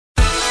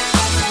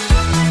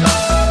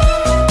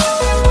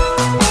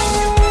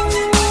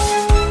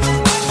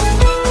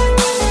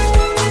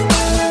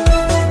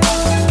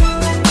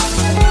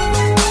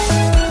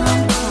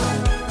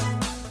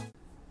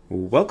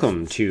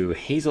welcome to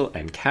Hazel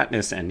and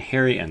Katniss and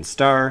Harry and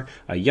Star,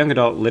 a young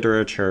adult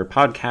literature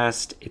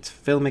podcast. It's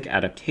filmic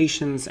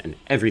adaptations and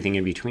everything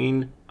in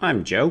between.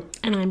 I'm Joe.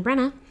 And I'm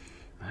Brenna.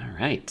 All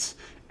right.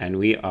 And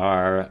we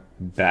are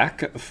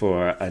back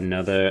for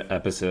another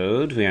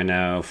episode. We are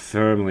now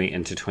firmly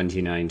into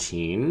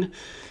 2019.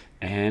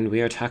 And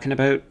we are talking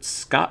about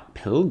Scott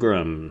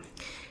Pilgrim.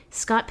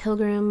 Scott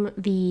Pilgrim,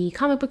 the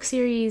comic book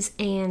series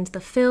and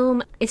the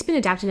film. It's been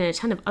adapted in a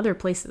ton of other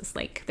places.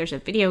 Like there's a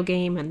video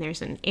game and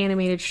there's an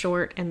animated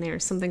short and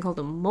there's something called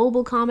a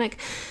mobile comic,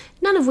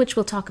 none of which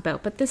we'll talk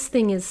about. But this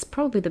thing is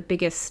probably the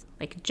biggest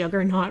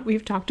juggernaut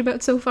we've talked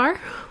about so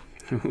far.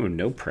 Ooh,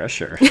 no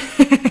pressure.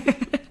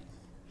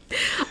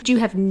 Do you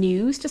have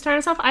news to start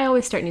us off? I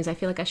always start news. I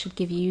feel like I should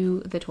give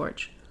you the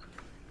torch.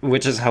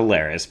 Which is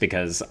hilarious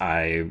because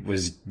I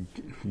was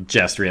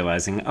just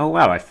realizing, oh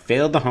wow, I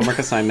failed the homework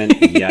assignment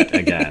yet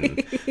again.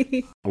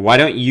 Why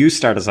don't you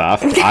start us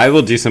off? I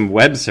will do some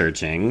web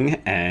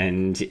searching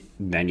and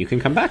then you can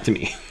come back to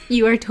me.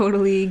 You are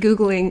totally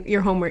Googling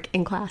your homework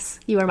in class.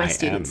 You are my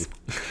students.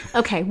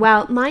 Okay,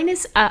 well, mine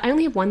is, I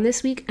only have one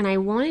this week and I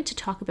wanted to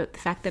talk about the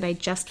fact that I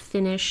just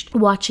finished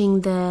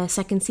watching the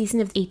second season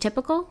of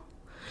Atypical.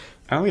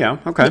 Oh yeah,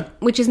 okay.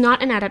 Which is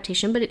not an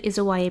adaptation, but it is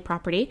a YA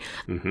property.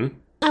 Mm-hmm.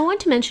 I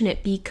want to mention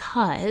it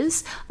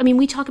because,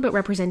 we talk about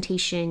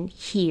representation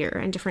here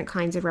and different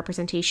kinds of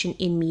representation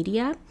in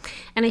media.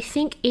 And I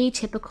think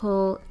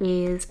Atypical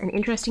is an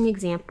interesting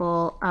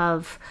example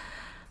of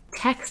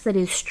text that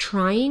is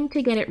trying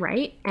to get it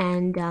right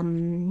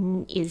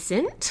and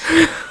isn't.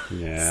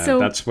 Yeah,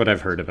 that's what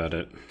I've heard about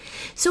it.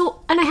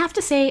 So, and I have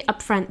to say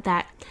up front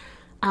that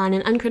on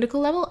an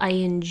uncritical level, I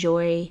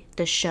enjoy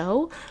the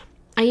show.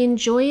 I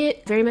enjoy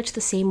it very much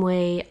the same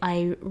way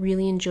I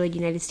really enjoyed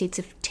United States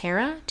of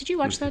Tara. Did you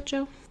watch that,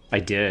 Joe? I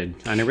did,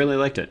 and I really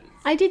liked it.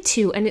 I did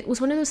too, and it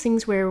was one of those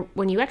things where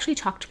when you actually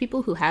talk to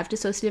people who have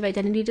dissociative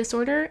identity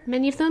disorder,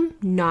 many of them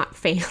not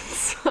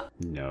fans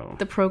No.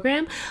 the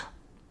program.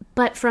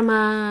 But from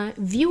a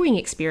viewing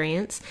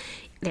experience,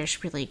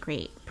 there's really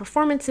great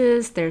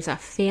performances. There's a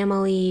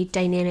family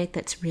dynamic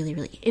that's really,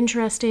 really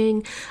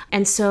interesting.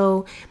 And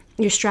so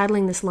you're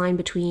straddling this line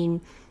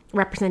between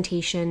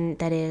representation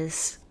that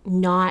is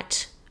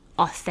not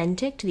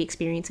authentic to the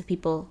experience of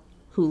people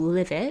who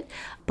live it,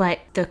 but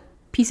the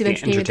piece of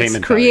entertainment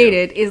that's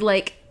created is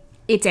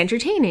it's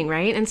entertaining,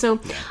 right? And so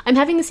I'm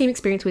having the same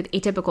experience with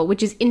Atypical,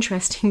 which is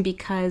interesting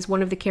because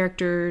one of the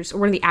characters, or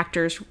one of the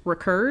actors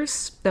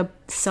recurs. The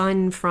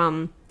son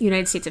from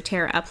United States of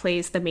Tara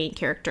plays the main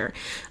character.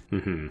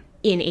 Mm-hmm.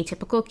 In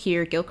Atypical,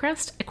 Keir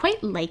Gilchrist. I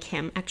quite like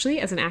him, actually,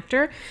 as an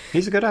actor.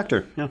 He's a good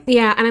actor, yeah.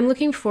 Yeah, and I'm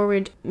looking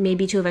forward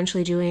maybe to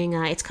eventually doing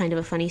It's Kind of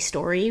a Funny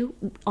Story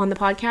on the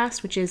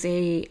podcast, which is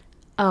a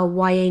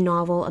YA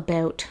novel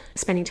about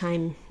spending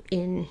time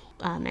in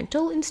a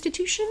mental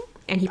institution.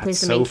 And he plays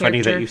the main character. That's so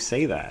funny that you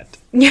say that.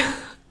 Yeah.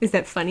 Is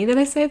that funny that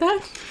I say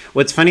that?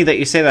 Well, it's funny that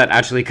you say that,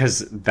 actually, because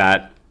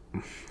that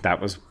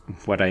was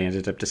what I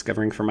ended up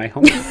discovering for my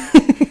homework.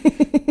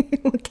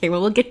 Okay,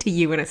 well, we'll get to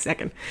you in a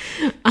second.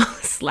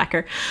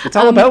 Slacker. It's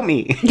all about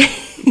me.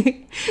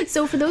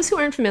 So for those who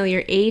aren't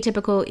familiar,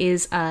 Atypical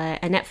is a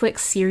Netflix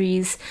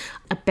series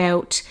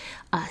about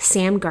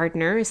Sam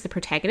Gardner is the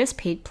protagonist,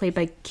 played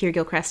by Keir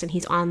Gilchrist, and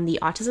he's on the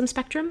autism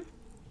spectrum.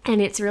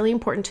 And it's really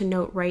important to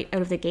note right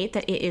out of the gate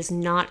that it is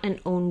not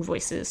an own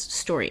voices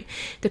story.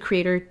 The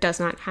creator does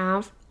not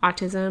have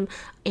autism,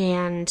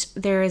 and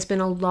there has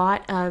been a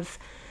lot of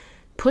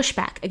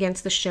pushback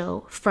against the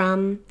show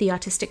from the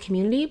autistic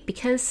community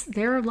because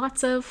there are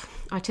lots of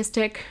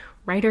autistic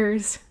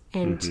writers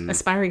and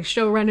aspiring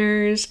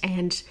showrunners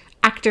and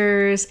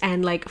actors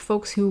and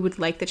folks who would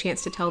like the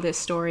chance to tell this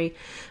story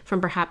from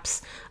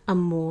perhaps a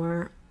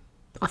more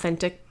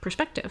authentic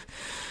perspective.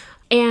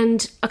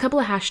 And a couple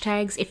of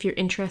hashtags if you're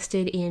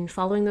interested in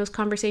following those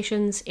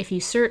conversations. If you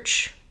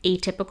search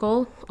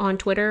Atypical on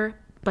Twitter,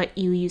 but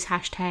you use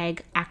hashtag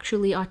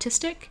actually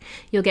autistic,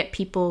 you'll get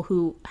people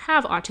who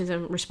have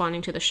autism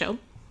responding to the show.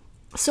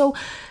 So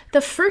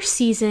the first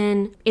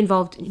season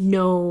involved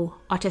no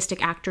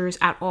autistic actors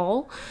at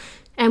all.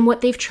 And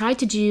what they've tried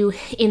to do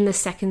in the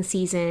second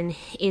season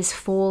is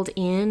fold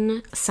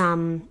in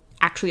some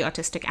actually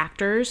autistic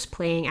actors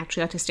playing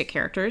actually autistic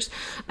characters,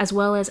 as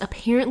well as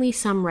apparently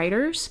some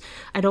writers.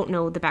 I don't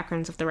know the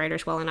backgrounds of the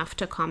writers well enough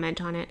to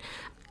comment on it.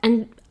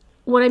 And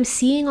what I'm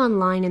seeing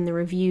online in the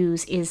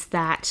reviews is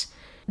that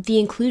the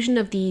inclusion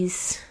of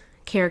these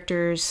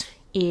characters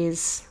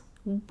is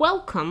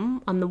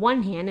welcome on the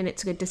one hand, and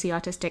it's good to see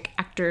autistic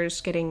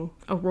actors getting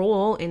a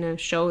role in a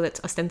show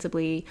that's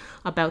ostensibly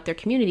about their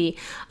community,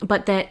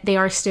 but that they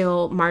are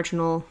still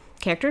marginal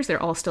characters.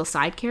 They're all still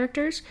side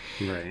characters.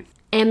 Right.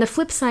 And the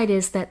flip side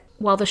is that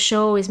while the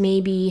show is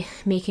maybe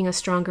making a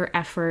stronger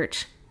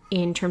effort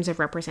in terms of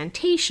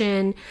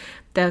representation,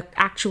 the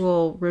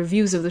actual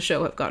reviews of the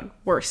show have gotten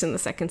worse in the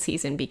second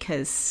season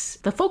because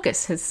the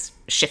focus has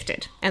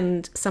shifted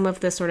and some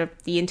of the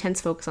intense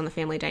focus on the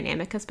family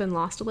dynamic has been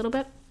lost a little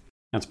bit.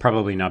 That's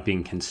probably not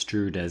being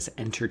construed as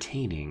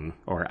entertaining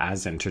or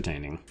as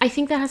entertaining. I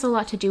think that has a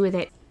lot to do with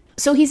it.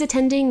 So he's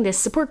attending this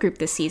support group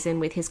this season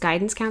with his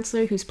guidance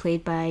counselor, who's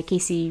played by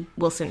Casey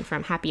Wilson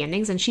from Happy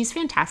Endings, and she's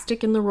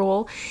fantastic in the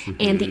role.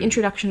 And the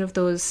introduction of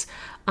those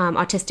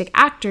autistic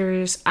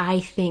actors,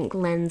 I think,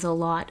 lends a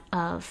lot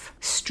of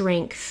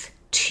strength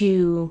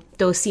to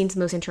those scenes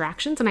and those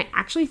interactions. And I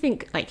actually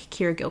think like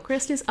Keira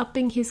Gilchrist is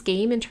upping his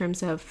game in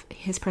terms of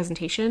his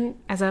presentation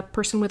as a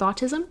person with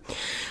autism.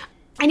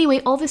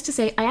 Anyway, all this to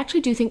say, I actually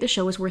do think the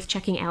show is worth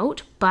checking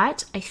out,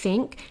 but I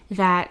think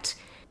that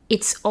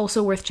it's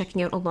also worth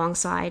checking out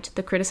alongside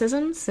the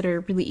criticisms that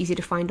are really easy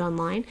to find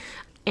online.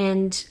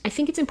 And I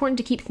think it's important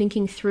to keep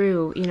thinking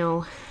through, you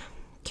know,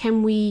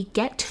 can we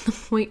get to the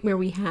point where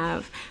we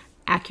have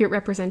accurate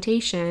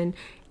representation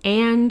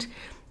and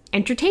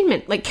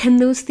entertainment? Like, can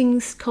those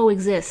things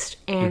coexist?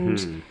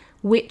 And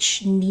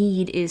which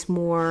need is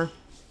more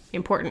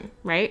important,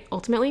 right?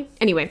 Ultimately.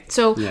 Anyway,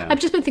 so I've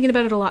just been thinking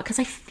about it a lot because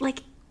I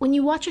like when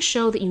you watch a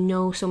show that you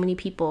know so many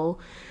people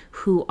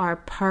who are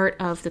part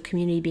of the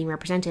community being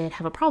represented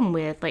have a problem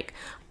with, like,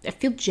 I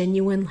feel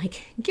genuine,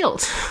 like,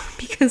 guilt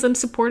because I'm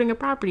supporting a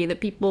property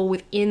that people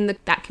within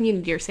that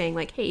community are saying,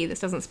 like, hey, this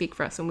doesn't speak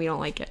for us and we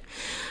don't like it.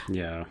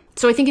 Yeah.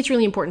 So I think it's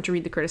really important to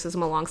read the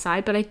criticism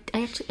alongside, but I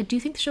do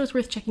think the show is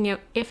worth checking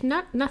out. If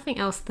nothing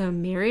else, the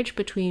marriage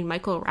between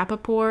Michael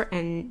Rapaport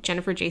and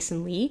Jennifer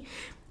Jason Leigh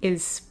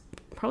is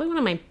probably one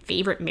of my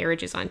favorite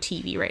marriages on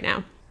TV right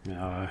now.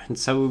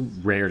 It's so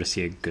rare to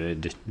see a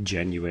good,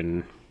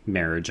 genuine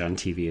marriage on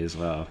TV as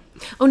well.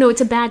 Oh no, it's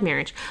a bad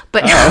marriage,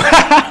 but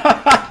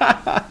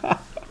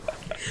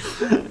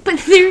but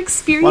their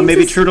experiences. Well,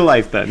 maybe true to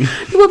life then.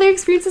 Well, their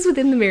experiences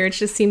within the marriage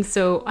just seem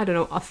so, I don't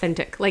know,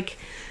 authentic. Like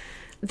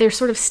they're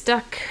sort of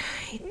stuck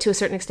to a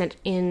certain extent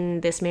in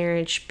this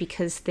marriage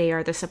because they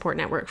are the support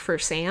network for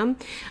Sam,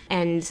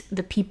 and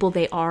the people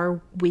they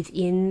are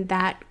within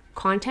that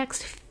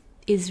context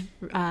is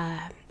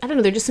I don't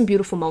know, they're just some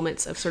beautiful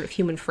moments of sort of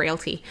human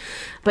frailty.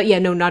 But yeah,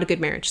 no, not a good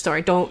marriage.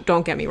 Sorry, don't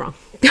get me wrong.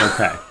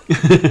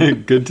 Okay.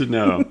 Good to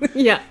know.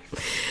 Yeah.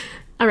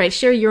 All right,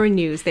 share your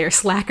news there,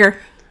 slacker.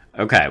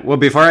 Okay, well,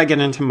 before I get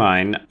into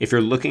mine, if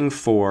you're looking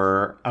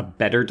for a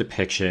better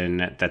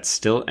depiction that's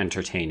still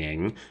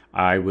entertaining,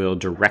 I will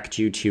direct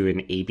you to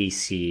an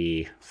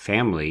ABC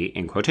family,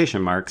 in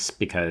quotation marks,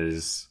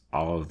 because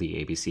all of the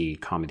ABC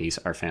comedies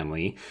are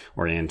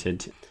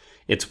family-oriented.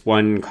 It's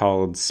one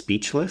called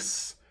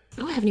Speechless.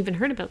 Oh, I haven't even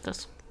heard about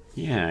this.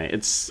 Yeah,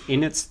 it's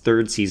in its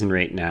third season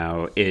right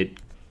now. It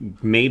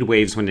made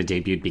waves when it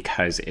debuted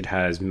because it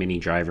has Minnie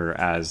Driver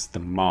as the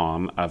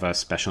mom of a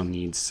special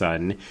needs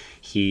son.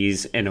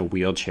 He's in a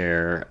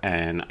wheelchair,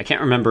 and I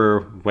can't remember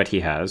what he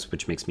has,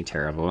 which makes me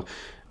terrible,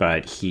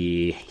 but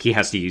he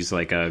has to use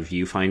like a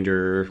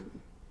viewfinder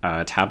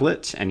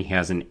tablet, and he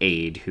has an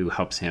aide who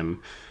helps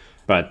him.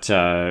 But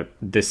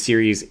this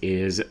series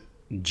is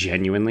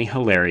genuinely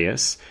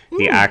hilarious.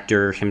 The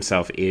actor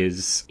himself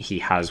he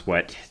has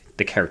what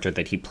the character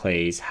that he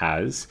plays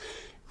has,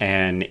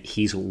 and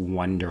he's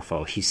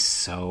wonderful. He's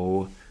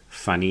so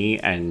funny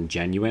and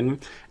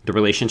genuine. The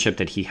relationship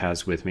that he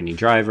has with Minnie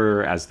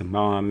Driver as the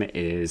mom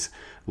is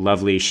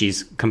lovely.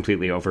 She's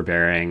completely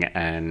overbearing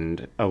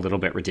and a little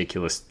bit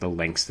ridiculous, the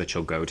lengths that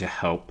she'll go to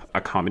help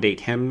accommodate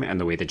him and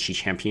the way that she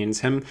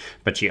champions him,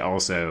 but she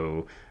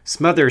also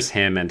smothers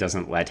him and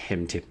doesn't let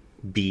him to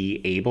be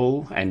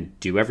able and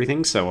do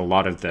everything. So a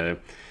lot of the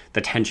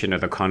tension or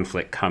the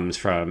conflict comes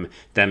from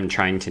them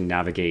trying to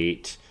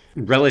navigate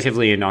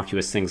relatively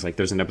innocuous things. Like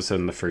there's an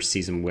episode in the first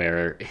season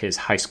where his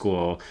high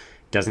school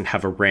doesn't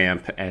have a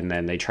ramp, and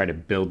then they try to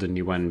build a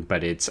new one,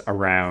 but it's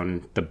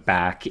around the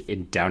back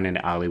down an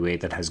alleyway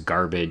that has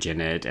garbage in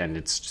it, and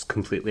it's just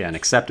completely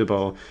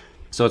unacceptable.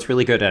 So it's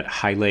really good at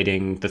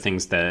highlighting the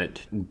things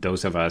that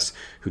those of us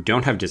who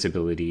don't have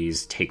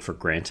disabilities take for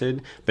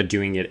granted, but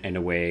doing it in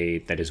a way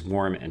that is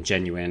warm and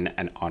genuine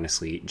and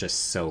honestly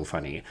just so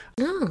funny.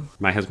 Oh.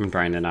 My husband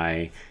Brian and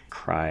I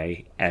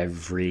cry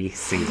every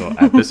single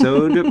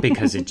episode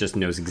because it just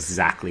knows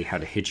exactly how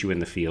to hit you in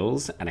the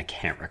feels, and I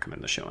can't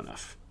recommend the show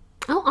enough.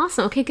 Oh,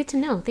 awesome. Okay, good to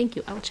know. Thank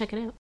you. I will check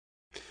it out.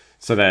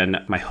 So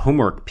then my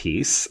homework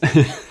piece.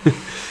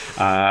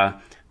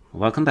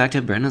 Welcome back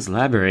to Brenna's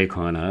Library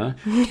Corner.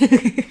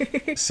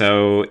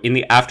 So in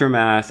the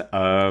aftermath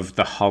of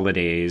the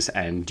holidays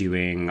and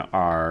doing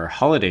our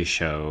holiday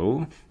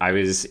show, I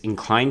was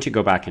inclined to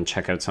go back and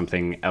check out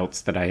something else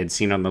that I had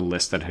seen on the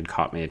list that had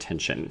caught my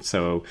attention.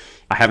 So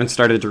I haven't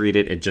started to read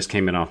it. It just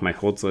came in off my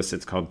holds list.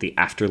 It's called The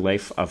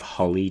Afterlife of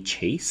Holly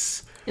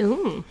Chase.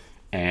 Ooh.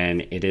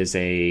 And it is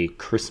a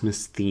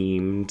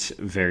Christmas-themed,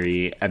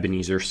 very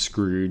Ebenezer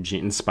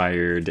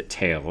Scrooge-inspired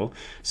tale.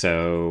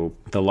 So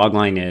the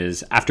logline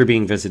is, after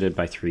being visited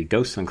by 3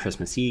 ghosts on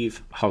Christmas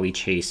Eve, Holly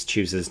Chase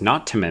chooses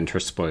not to mend her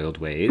spoiled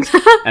ways,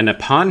 and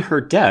upon her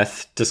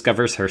death,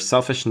 discovers her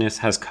selfishness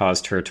has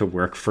caused her to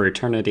work for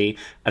eternity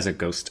as a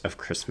ghost of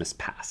Christmas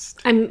past.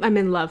 I'm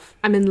in love.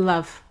 I'm in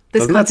love.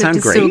 This Doesn't that concept sound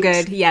is great? so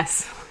good.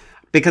 Yes.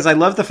 Because I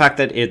love the fact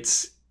that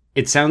it's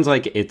It sounds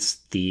like it's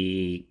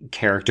the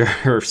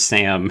character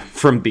Sam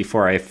from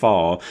Before I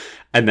Fall,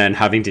 and then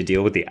having to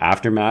deal with the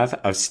aftermath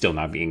of still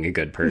not being a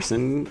good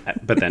person,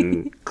 but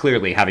then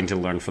clearly having to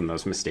learn from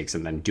those mistakes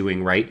and then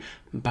doing right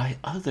by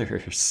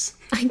others.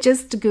 I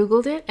just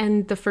Googled it,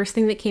 and the first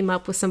thing that came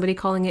up was somebody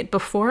calling it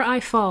Before I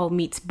Fall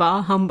meets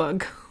Bah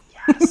Humbug.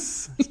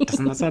 Yes.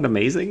 Doesn't that sound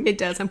amazing? It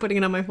does. I'm putting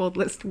it on my hold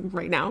list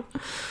right now.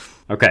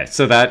 Okay,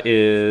 so that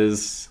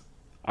is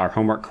our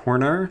homework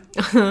corner.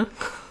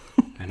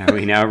 And are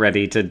we now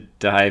ready to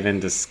dive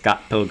into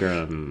Scott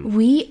Pilgrim?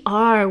 We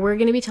are. We're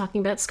going to be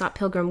talking about Scott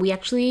Pilgrim. We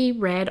actually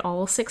read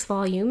all 6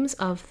 volumes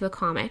of the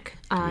comic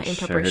in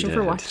preparation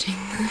for watching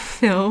the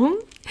film.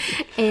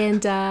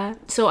 And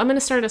so I'm going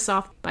to start us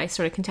off by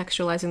sort of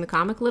contextualizing the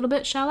comic a little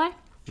bit, shall I?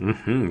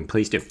 Mm-hmm.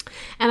 Please do.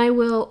 And I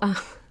will...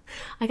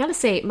 I gotta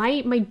say,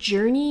 my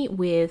journey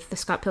with the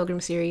Scott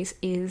Pilgrim series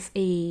is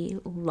a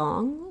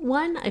long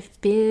one.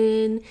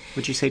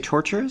 Would you say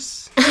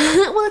torturous?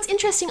 Well, it's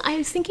interesting. I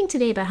was thinking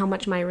today about how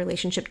much my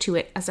relationship to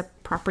it as a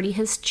property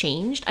has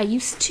changed. I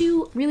used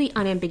to really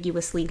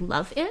unambiguously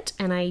love it,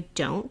 and I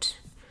don't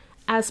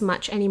as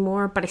much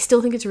anymore, but I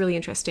still think it's a really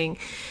interesting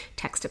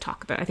text to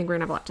talk about. I think we're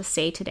gonna have a lot to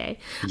say today.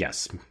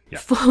 Yes. Yeah.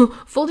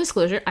 Full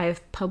disclosure,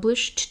 I've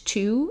published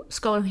 2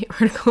 scholarly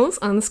articles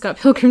on the Scott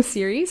Pilgrim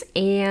series,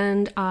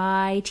 and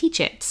I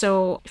teach it.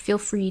 So feel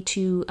free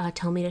to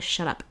tell me to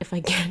shut up if I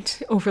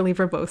get overly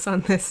verbose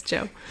on this,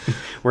 Joe.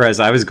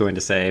 Whereas I was going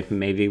to say,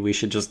 maybe we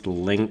should just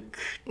link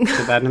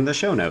to that in the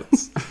show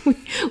notes.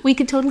 We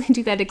could totally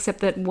do that,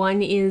 except that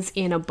one is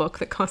in a book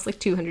that costs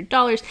like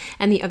 $200,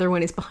 and the other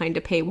one is behind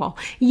a paywall.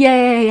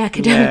 Yay,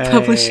 academic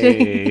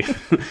publishing.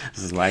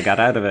 This is why I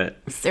got out of it.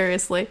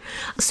 Seriously.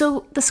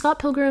 So the Scott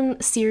Pilgrim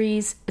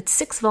series, it's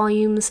 6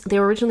 volumes. They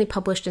were originally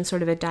published in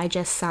sort of a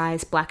digest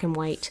size black and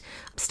white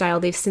style.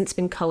 They've since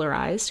been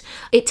colorized.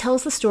 It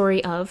tells the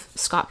story of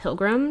Scott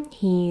Pilgrim.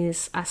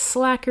 He's a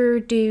slacker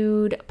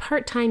dude,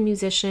 part-time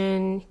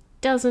musician,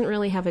 doesn't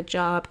really have a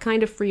job,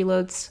 kind of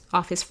freeloads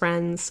off his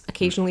friends,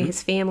 occasionally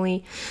his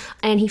family,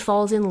 and he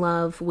falls in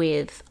love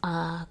with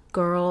a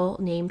girl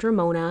named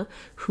Ramona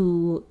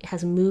who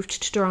has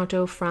moved to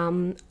Toronto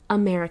from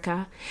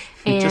America.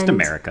 And just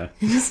America.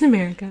 Just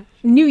America.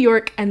 New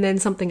York, and then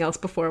something else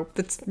before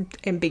that's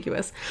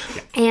ambiguous.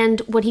 Yeah. And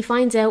what he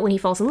finds out when he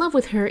falls in love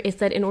with her is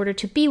that in order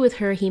to be with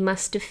her, he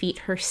must defeat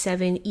her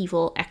 7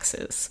 evil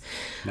exes.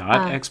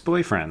 Not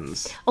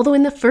ex-boyfriends. Although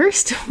in the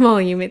first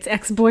volume, it's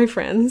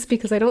ex-boyfriends,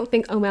 because I don't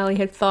think O'Malley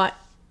had thought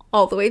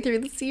all the way through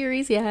the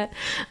series yet.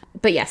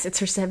 But yes, it's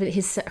her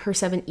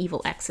 7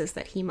 evil exes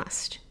that he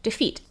must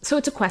defeat. So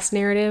it's a quest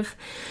narrative.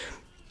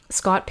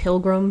 Scott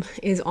Pilgrim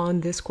is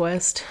on this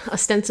quest,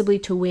 ostensibly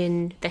to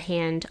win the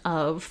hand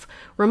of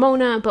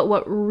Ramona, but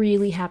what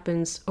really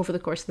happens over the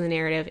course of the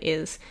narrative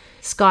is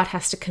Scott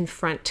has to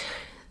confront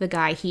the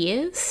guy he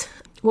is.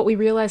 What we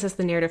realize as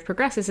the narrative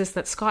progresses is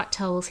that Scott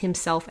tells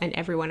himself and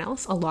everyone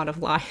else a lot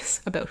of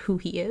lies about who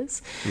he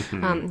is.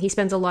 Mm-hmm. He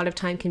spends a lot of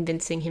time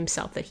convincing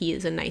himself that he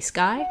is a nice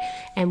guy,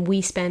 and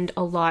we spend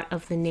a lot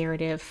of the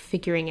narrative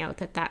figuring out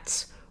that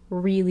that's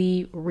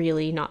really,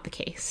 really not the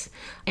case.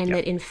 And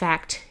that in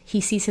fact,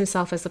 he sees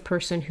himself as the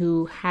person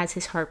who has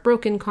his heart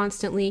broken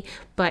constantly,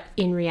 but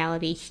in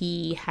reality,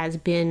 he has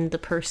been the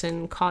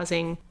person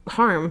causing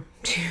harm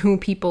to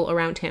people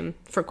around him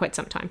for quite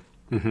some time.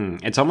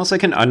 Mm-hmm. It's almost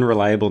like an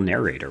unreliable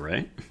narrator,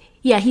 right?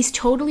 Yeah, he's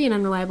totally an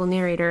unreliable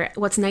narrator.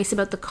 What's nice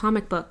about the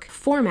comic book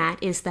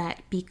format is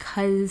that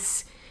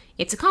because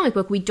it's a comic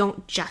book, we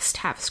don't just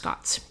have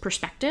Scott's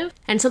perspective.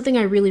 And something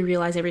I really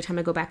realize every time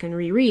I go back and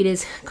reread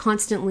is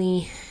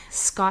constantly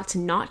Scott's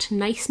not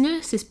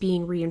niceness is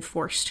being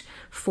reinforced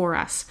for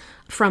us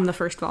from the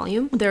first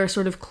volume. There are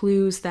sort of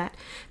clues that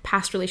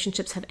past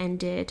relationships have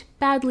ended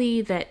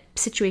badly, that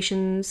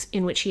situations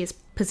in which he has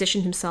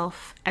positioned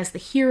himself as the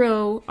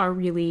hero are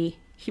really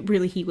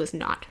he was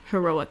not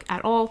heroic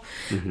at all.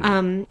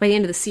 Mm-hmm. By the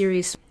end of the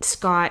series,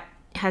 Scott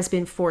has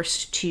been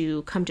forced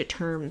to come to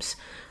terms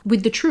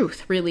with the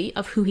truth, really,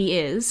 of who he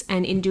is,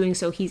 and in doing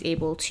so, he's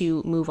able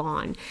to move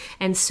on.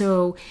 And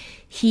so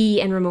he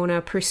and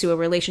Ramona pursue a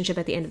relationship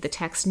at the end of the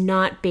text,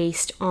 not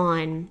based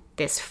on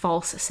this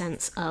false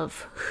sense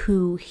of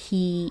who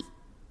he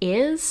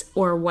is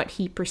or what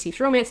he perceives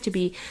romance to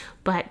be,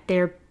 but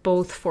they're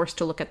both forced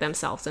to look at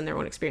themselves and their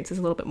own experiences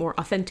a little bit more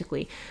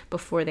authentically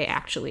before they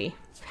actually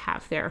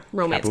have their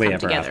romance come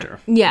together.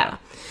 Yeah.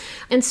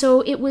 And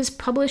so it was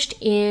published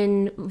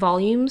in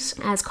volumes,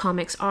 as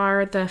comics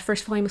are. The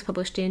first volume was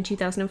published in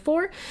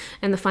 2004,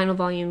 and the final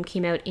volume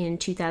came out in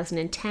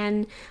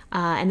 2010,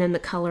 and then the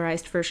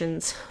colorized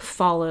versions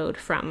followed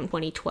from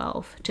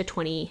 2012 to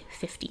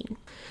 2015.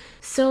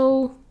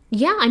 So,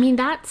 yeah, I mean,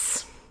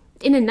 that's,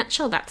 in a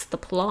nutshell, that's the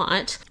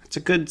plot. It's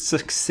a good,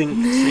 succinct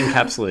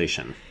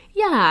encapsulation.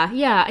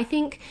 Yeah, I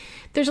think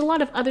there's a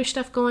lot of other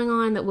stuff going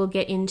on that we'll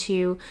get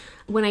into.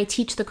 When I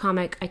teach the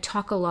comic, I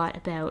talk a lot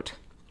about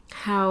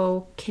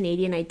how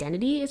Canadian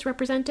identity is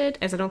represented,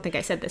 as I don't think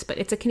I said this, but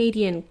it's a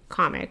Canadian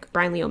comic.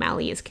 Brian Lee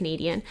O'Malley is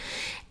Canadian,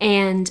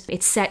 and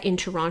it's set in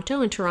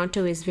Toronto, and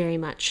Toronto is very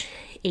much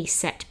a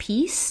set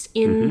piece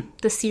in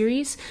the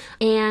series.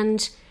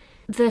 And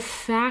the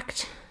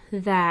fact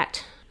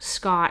that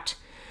Scott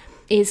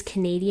is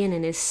Canadian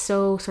and is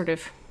so sort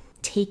of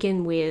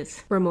taken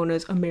with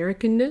Ramona's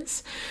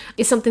Americanness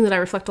is something that I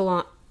reflect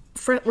on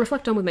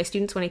with my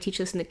students when I teach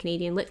this in the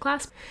Canadian Lit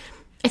class.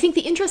 I think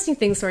the interesting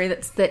thing,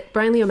 that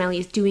Brian Lee O'Malley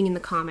is doing in the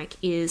comic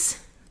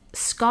is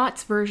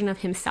Scott's version of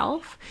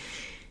himself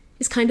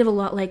is kind of a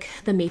lot like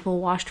the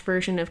maple-washed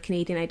version of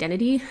Canadian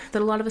identity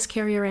that a lot of us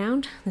carry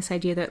around. This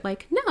idea that,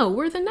 like, no,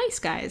 we're the nice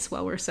guys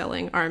while we're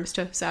selling arms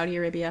to Saudi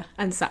Arabia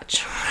and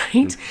such,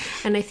 right?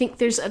 And I think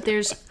there's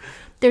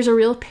a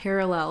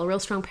real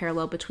strong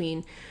parallel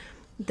between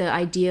the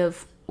idea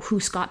of who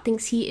Scott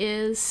thinks he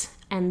is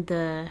and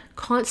the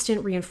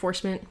constant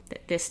reinforcement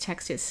that this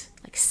text is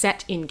like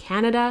set in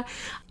Canada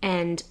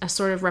and a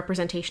sort of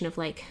representation of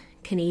like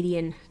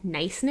Canadian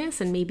niceness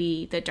and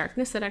maybe the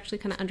darkness that actually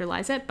kind of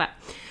underlies it. But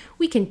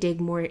we can dig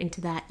more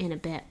into that in a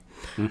bit.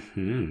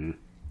 Mm-hmm.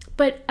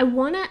 But I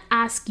want to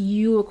ask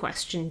you a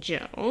question,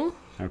 Joe.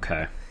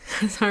 Okay.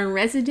 As our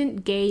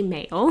resident gay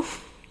male.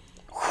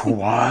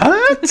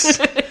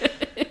 What?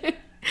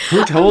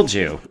 Who told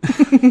you?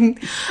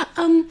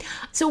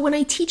 So when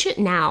I teach it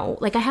now,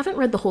 like I haven't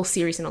read the whole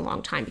series in a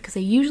long time because I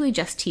usually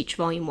just teach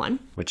volume 1.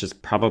 Which is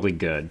probably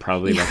good,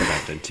 probably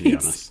recommended, to be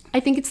honest.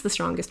 I think it's the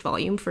strongest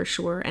volume for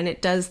sure, and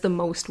it does the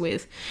most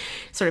with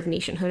sort of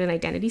nationhood and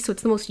identity, so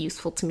it's the most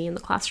useful to me in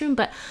the classroom.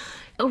 But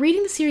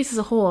reading the series as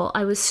a whole,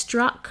 I was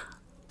struck.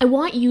 I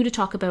want you to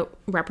talk about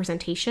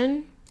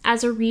representation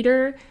as a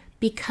reader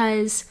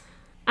because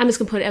I'm just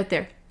going to put it out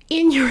there.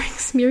 In your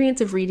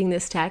experience of reading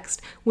this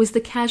text, was the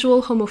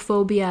casual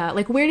homophobia,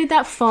 like where did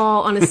that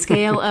fall on a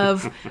scale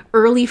of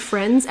early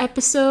Friends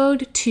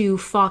episode to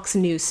Fox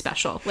News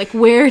special? Like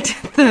where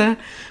did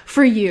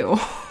for you?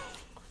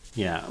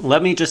 Yeah,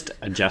 let me just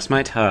adjust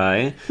my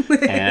tie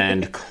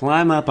and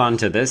climb up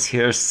onto this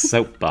here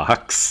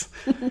soapbox.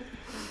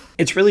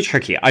 It's really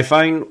tricky. I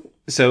find,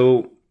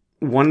 so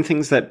one of the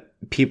things that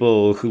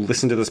people who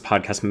listen to this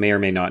podcast may or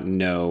may not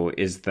know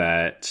is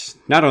that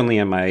not only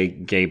am I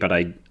gay, but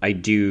I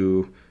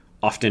do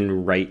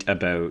often write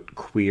about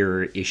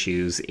queer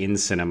issues in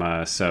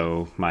cinema.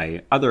 So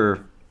my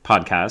other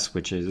podcast,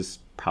 which is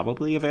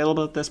probably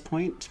available at this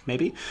point,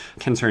 maybe,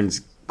 concerns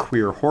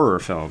queer horror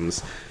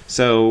films.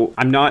 So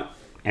I'm not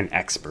an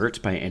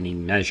expert by any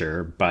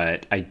measure,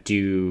 but I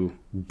do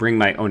bring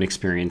my own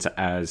experience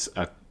as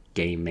a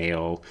gay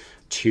male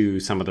to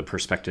some of the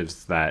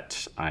perspectives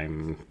that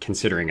I'm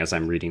considering as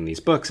I'm reading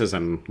these books, as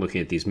I'm looking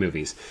at these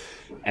movies.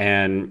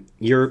 And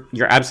you're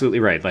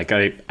absolutely right. Like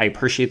I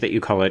appreciate that you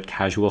call it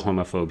casual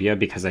homophobia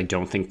because I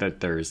don't think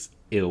that there's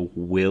ill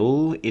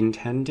will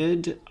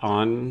intended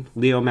on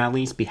Lee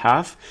O'Malley's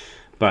behalf.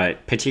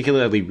 But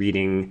particularly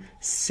reading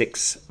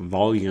 6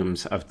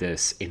 volumes of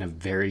this in a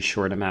very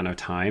short amount of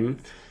time,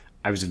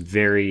 I was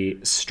very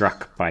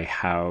struck by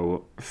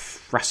how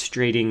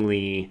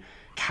frustratingly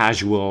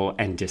casual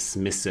and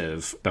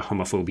dismissive the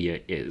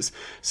homophobia is.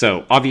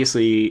 So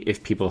obviously,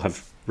 if people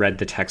have read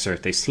the text or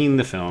if they've seen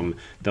the film,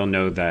 they'll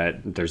know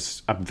that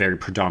there's a very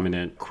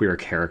predominant queer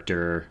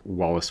character,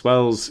 Wallace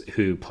Wells,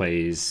 who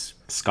plays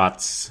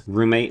Scott's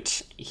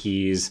roommate.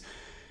 He's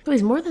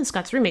more than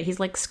Scott's roommate. He's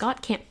like,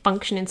 Scott can't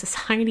function in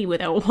society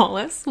without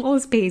Wallace.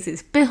 Wallace pays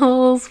his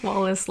bills.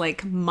 Wallace,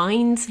 like,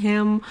 minds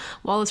him.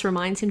 Wallace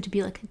reminds him to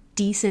be, like, a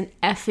decent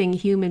effing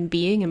human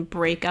being and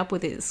break up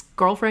with his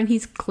girlfriend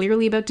he's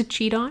clearly about to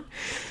cheat on.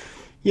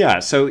 Yeah,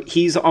 so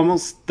he's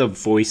almost the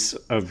voice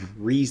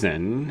of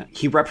reason.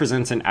 He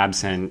represents an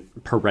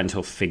absent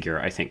parental figure,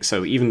 I think.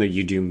 So even though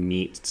you do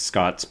meet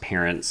Scott's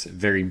parents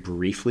very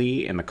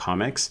briefly in the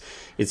comics,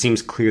 it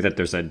seems clear that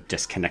there's a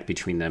disconnect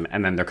between them,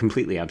 and then they're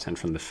completely absent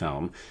from the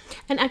film.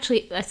 And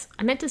actually,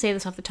 I meant to say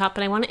this off the top,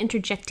 but I want to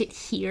interject it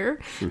here,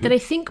 that I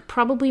think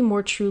probably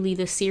more truly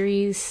the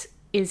series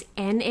is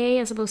NA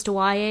as opposed to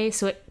YA,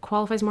 so it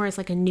qualifies more as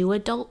like a new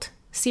adult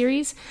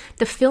series.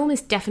 The film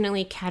is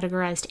definitely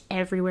categorized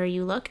everywhere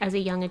you look as a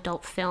young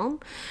adult film,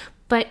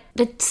 but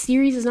the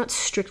series is not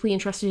strictly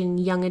interested in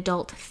young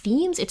adult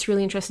themes. It's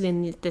really interested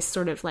in this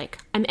sort of like,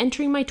 I'm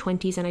entering my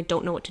 20s and I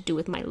don't know what to do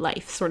with my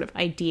life sort of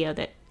idea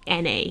that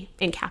NA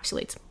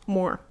encapsulates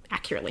more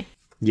accurately.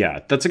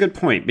 Yeah, that's a good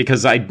point,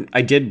 because I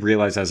did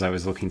realize as I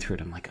was looking through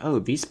it, I'm like, oh,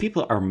 these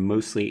people are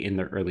mostly in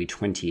their early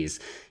 20s,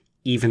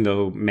 even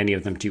though many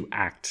of them do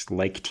act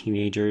like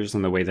teenagers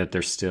in the way that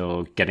they're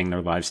still getting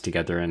their lives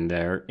together and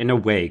they're, in a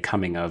way,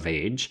 coming of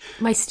age.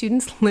 My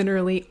students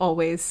literally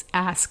always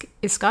ask,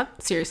 is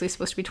Scott seriously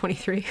supposed to be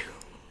 23?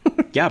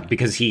 Yeah,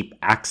 because he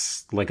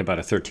acts like about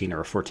a 13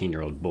 or a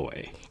 14-year-old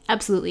boy.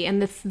 Absolutely.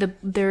 And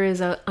there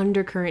is a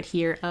undercurrent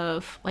here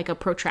of like a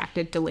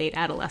protracted delayed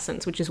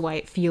adolescence, which is why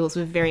it feels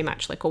very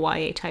much like a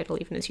YA title,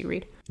 even as you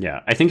read.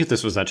 Yeah, I think if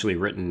this was actually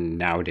written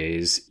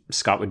nowadays,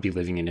 Scott would be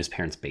living in his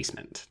parents'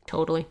 basement.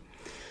 Totally.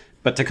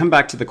 But to come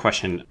back to the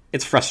question,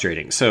 it's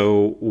frustrating.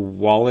 So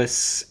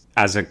Wallace,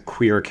 as a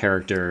queer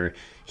character,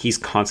 he's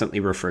constantly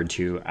referred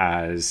to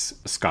as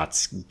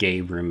Scott's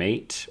gay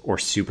roommate or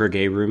super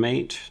gay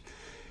roommate.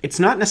 It's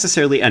not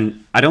necessarily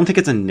I don't think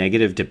it's a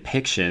negative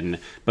depiction,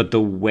 but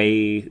the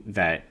way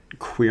that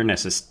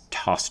queerness is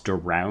tossed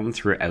around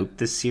throughout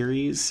the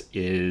series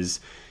is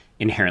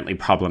inherently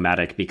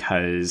problematic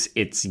because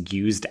it's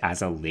used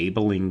as a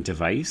labeling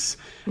device.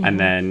 Mm-hmm. And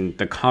then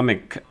the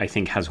comic, I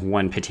think, has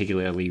one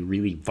particularly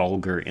really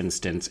vulgar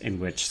instance in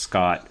which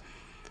Scott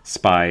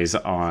spies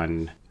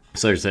on...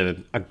 So there's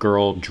a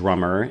girl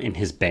drummer in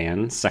his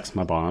band, Sex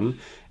Ma Bomb,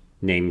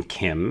 named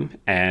Kim,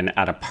 and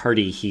at a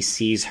party he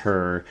sees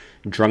her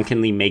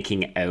drunkenly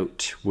making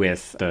out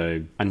with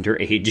the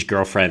underage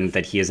girlfriend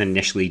that he is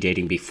initially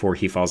dating before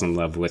he falls in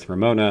love with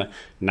Ramona,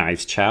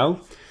 Knives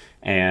Chow,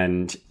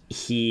 and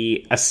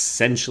he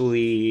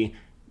essentially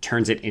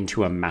turns it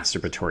into a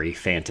masturbatory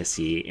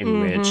fantasy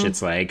in which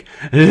it's like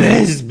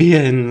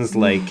lesbians,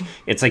 like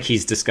it's like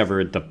he's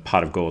discovered the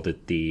pot of gold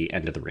at the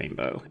end of the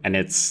rainbow, and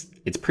it's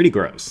pretty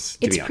gross, to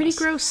be honest. It's pretty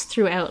gross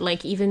throughout,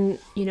 like even,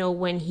 you know,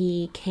 when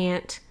he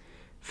can't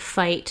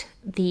fight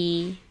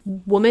the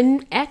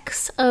woman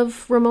ex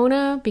of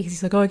Ramona because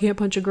he's like, oh, I can't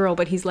punch a girl,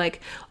 but he's like,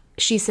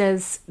 she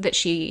says that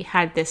she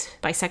had this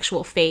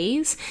bisexual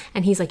phase,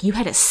 and he's like, you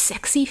had a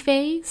sexy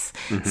phase?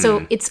 Mm-hmm.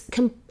 So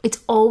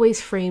it's always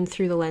framed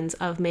through the lens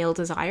of male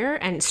desire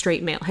and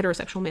straight male,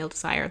 heterosexual male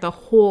desire. The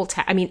whole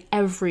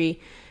every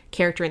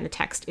character in the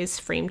text is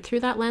framed through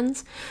that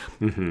lens.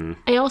 Mm-hmm.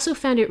 I also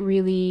found it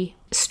really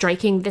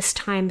striking this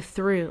time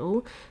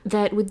through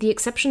that, with the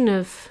exception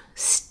of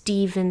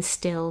Stephen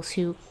Stills,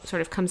 who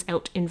sort of comes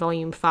out in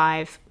volume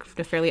 5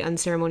 in a fairly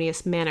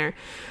unceremonious manner.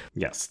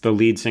 Yes, the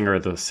lead singer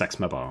of the Sex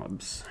Ma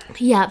Bombs.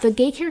 Yeah, the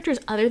gay characters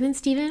other than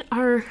Stephen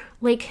are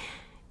like,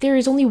 there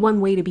is only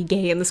one way to be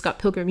gay in the Scott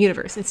Pilgrim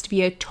universe. It's to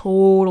be a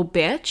total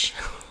bitch,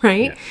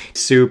 right? Yeah.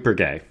 Super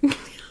gay.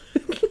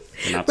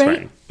 Not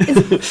swearing.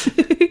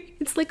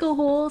 It's like a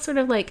whole sort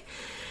of like,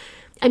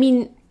 I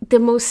mean, the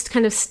most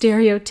kind of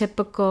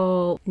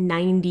stereotypical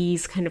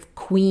 90s kind of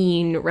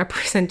queen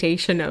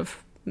representation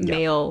of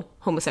male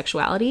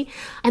homosexuality.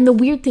 And the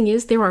weird thing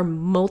is there are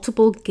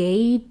multiple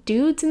gay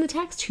dudes in the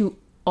text who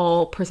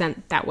all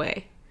present that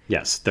way.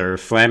 Yes, they're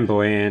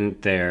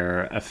flamboyant,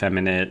 they're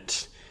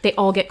effeminate. They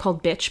all get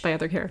called bitch by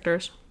other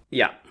characters.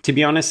 Yeah, to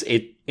be honest,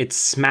 it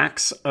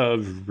smacks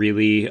of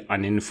really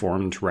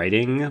uninformed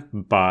writing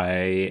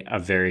by a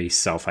very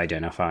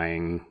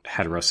self-identifying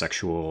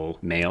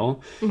heterosexual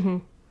male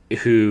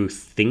who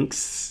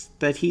thinks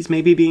that he's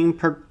maybe being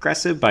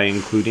progressive by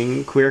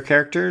including queer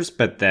characters,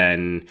 but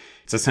then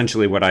it's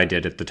essentially what I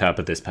did at the top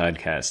of this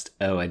podcast.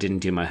 Oh, I didn't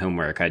do my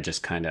homework. I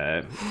just kind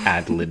of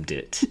ad-libbed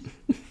it.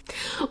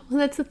 Well,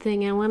 that's the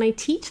thing. And when I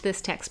teach this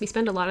text, we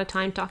spend a lot of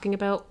time talking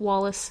about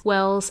Wallace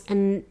Wells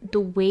and the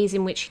ways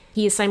in which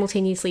he is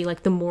simultaneously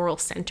like the moral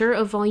center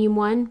of Volume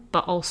 1,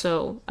 but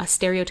also a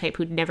stereotype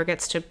who never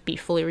gets to be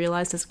fully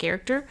realized as a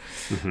character.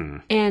 Mm-hmm.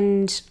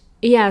 And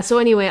yeah, so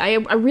anyway,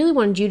 I really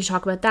wanted you to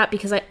talk about that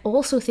because I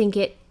also think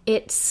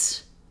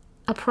it's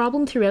a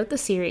problem throughout the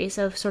series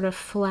of sort of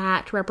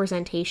flat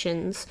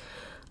representations.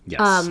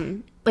 Yes.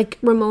 Like,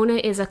 Ramona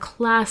is a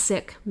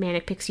classic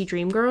Manic Pixie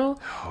Dream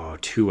Girl. Oh,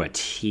 to a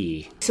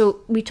T. So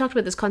we talked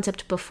about this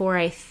concept before,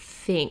 I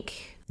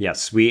think.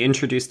 Yes, we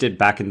introduced it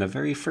back in the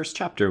very first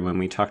chapter when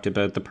we talked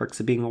about the perks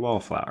of being a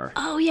wallflower.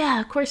 Oh, yeah,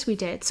 of course we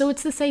did. So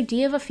it's this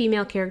idea of a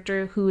female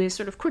character who is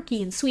sort of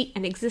quirky and sweet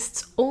and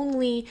exists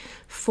only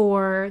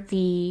for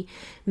the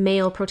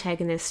male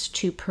protagonist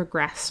to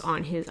progress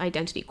on his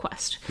identity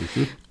quest.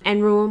 Mm-hmm.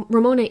 And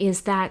Ramona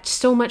is that,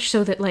 so much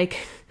so that,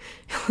 like,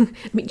 I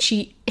mean,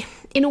 she...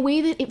 in a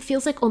way that it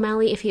feels like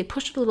O'Malley, if he had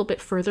pushed it a little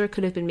bit further,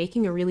 could have been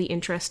making a really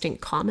interesting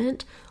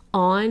comment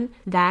on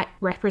that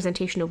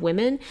representation of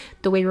women.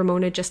 The way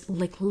Ramona just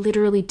like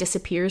literally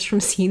disappears from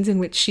scenes in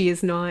which she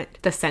is not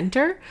the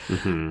center.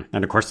 Mm-hmm.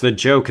 And of course the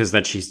joke is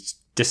that she's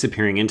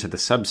disappearing into the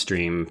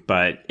substream,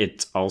 but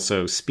it's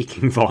also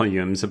speaking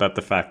volumes about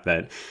the fact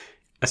that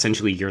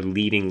essentially your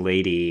leading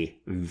lady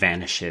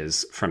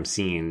vanishes from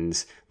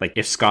scenes. Like,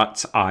 if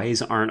Scott's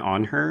eyes aren't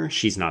on her,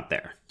 she's not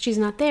there. She's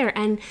not there.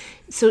 And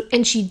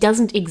she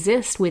doesn't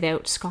exist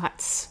without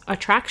Scott's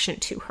attraction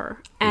to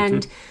her.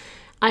 And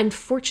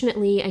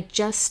unfortunately, I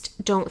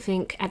just don't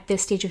think at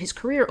this stage of his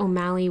career,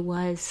 O'Malley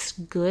was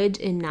good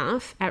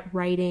enough at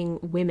writing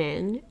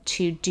women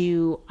to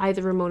do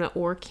either Ramona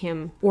or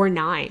Kim or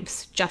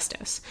Knives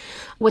justice.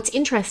 What's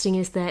interesting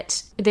is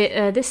that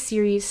this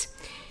series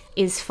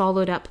is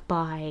followed up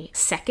by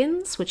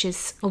Seconds, which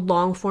is a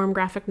long-form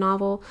graphic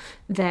novel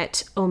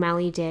that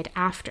O'Malley did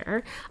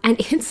after. And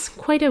it's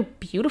quite a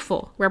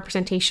beautiful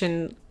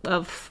representation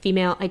of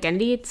female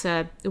identity. It's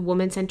a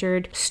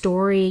woman-centered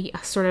story,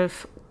 a sort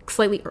of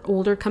slightly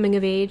older coming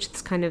of age,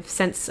 this kind of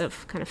sense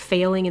of kind of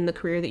failing in the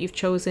career that you've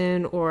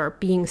chosen or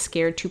being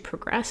scared to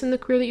progress in the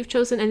career that you've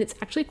chosen. And it's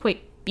actually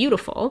quite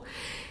beautiful.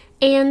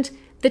 And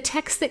the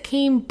text that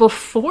came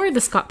before the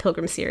Scott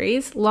Pilgrim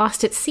series,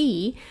 Lost at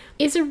Sea,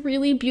 is a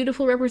really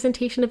beautiful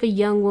representation of a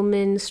young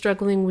woman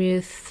struggling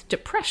with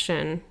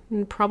depression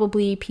and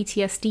probably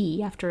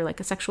PTSD after like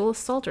a sexual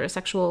assault or a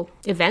sexual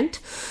event.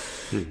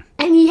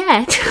 And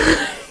yet,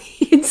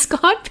 in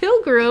Scott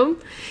Pilgrim,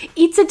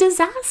 it's a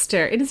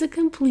disaster. It is a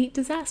complete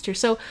disaster.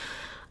 So,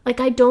 like,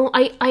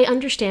 I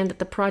understand that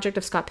the project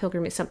of Scott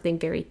Pilgrim is something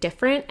very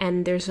different,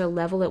 and there's a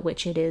level at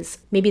which it is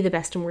maybe the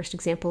best and worst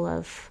example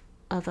of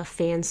a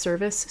fan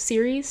service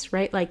series,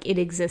 right? Like, it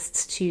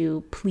exists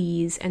to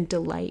please and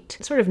delight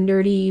sort of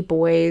nerdy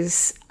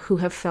boys who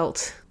have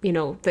felt, you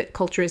know, that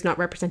culture is not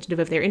representative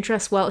of their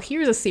interests. Well,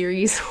 here's a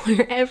series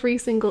where every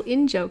single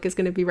in-joke is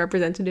going to be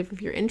representative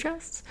of your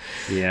interests.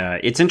 Yeah,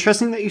 it's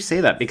interesting that you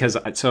say that, because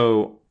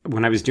so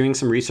when I was doing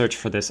some research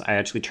for this, I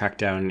actually tracked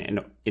down an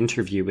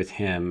interview with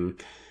him,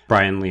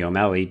 Brian Lee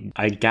O'Malley.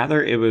 I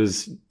gather it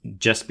was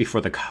just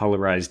before the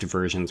colorized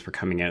versions were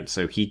coming out.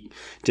 So he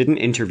did an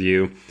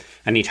interview,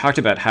 and he talked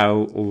about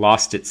how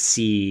Lost at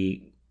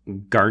Sea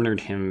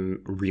garnered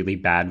him really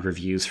bad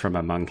reviews from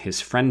among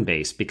his friend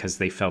base because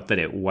they felt that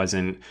it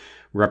wasn't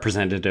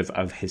representative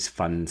of his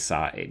fun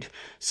side.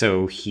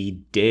 So he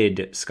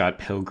did Scott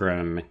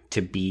Pilgrim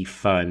to be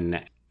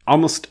fun.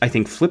 Almost, I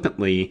think,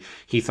 flippantly,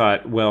 he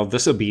thought, well,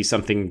 this will be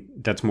something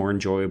that's more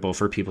enjoyable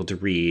for people to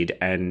read.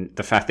 And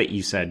the fact that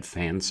you said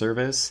fan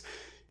service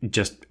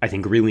just, I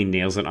think, really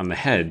nails it on the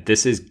head.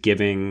 This is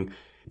giving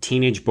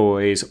teenage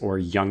boys or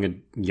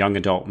young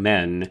adult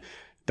men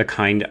the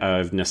kind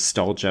of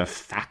nostalgia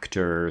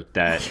factor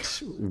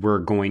that we're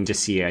going to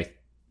see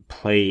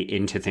play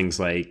into things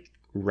like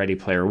Ready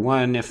Player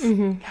One, if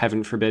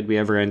heaven forbid we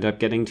ever end up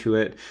getting to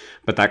it.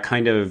 But that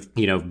kind of,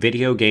 you know,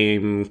 video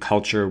game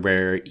culture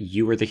where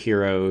you are the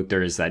hero,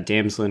 there is that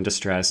damsel in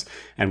distress,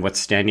 and what's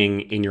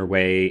standing in your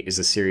way is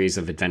a series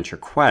of adventure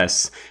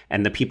quests,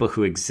 and the people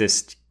who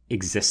exist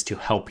to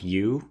help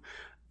you,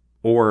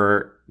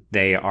 or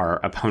they are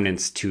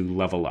opponents to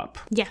level up.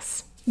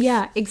 Yes.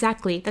 Yeah,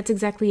 exactly. That's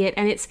exactly it.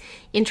 And it's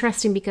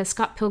interesting because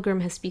Scott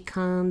Pilgrim has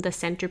become the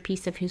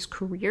centerpiece of his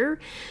career.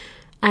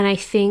 And I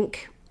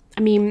think,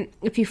 I mean,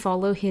 if you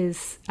follow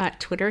his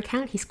Twitter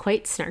account, he's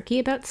quite snarky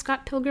about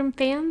Scott Pilgrim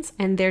fans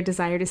and their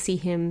desire to see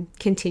him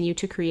continue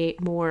to create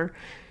more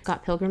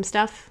Scott Pilgrim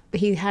stuff.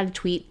 He had a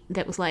tweet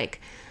that was like,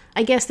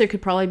 I guess there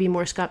could probably be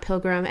more Scott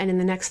Pilgrim, and in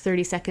the next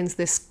 30 seconds,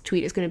 this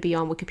tweet is going to be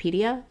on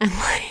Wikipedia.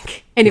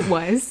 And it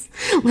was.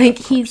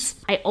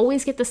 I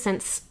always get the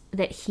sense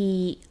that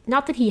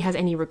not that he has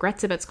any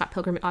regrets about Scott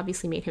Pilgrim, it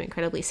obviously made him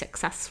incredibly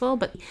successful,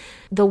 but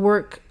the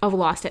work of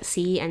Lost at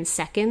Sea and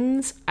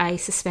Seconds, I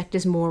suspect,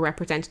 is more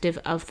representative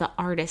of the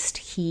artist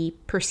he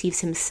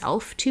perceives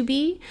himself to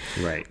be.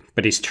 Right.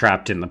 But he's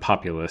trapped in the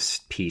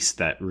populist piece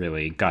that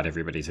really got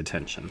everybody's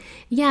attention.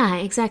 Yeah,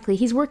 exactly.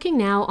 He's working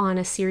now on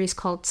a series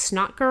called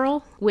Snot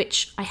Girl,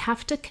 which I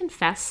have to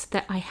confess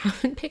that I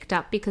haven't picked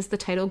up because the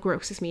title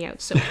grosses me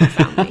out so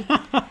profoundly.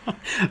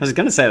 I was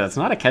going to say, that's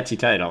not a catchy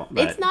title.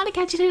 But... It's not a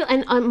catchy title.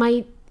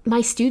 And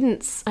my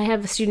students, I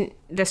have a student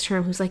this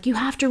term who's like, you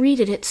have to read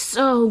it. It's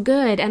so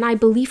good. And I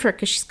believe her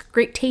because she's got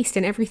great taste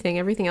in everything.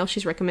 Everything else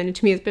she's recommended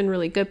to me has been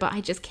really good, but I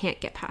just can't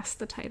get past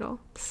the title.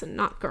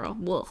 Snot Girl.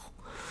 Ugh.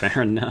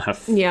 Fair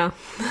enough. Yeah.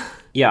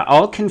 Yeah,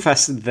 I'll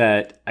confess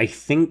that I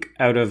think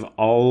out of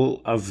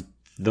all of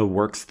the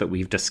works that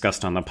we've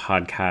discussed on the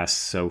podcast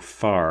so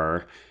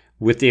far,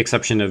 with the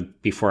exception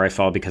of Before I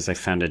Fall, because I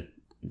found it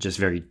just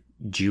very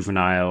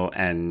juvenile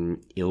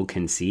and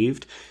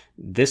ill-conceived,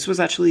 this was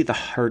actually the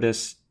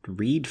hardest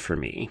read for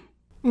me.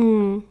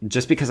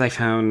 Just because I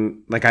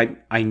found, like,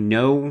 I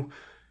know...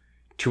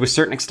 To a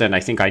certain extent, I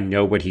think I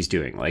know what he's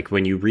doing. Like,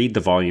 when you read the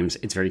volumes,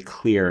 it's very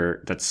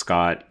clear that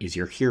Scott is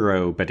your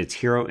hero, but it's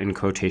hero in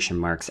quotation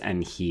marks,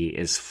 and he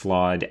is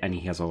flawed, and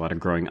he has a lot of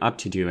growing up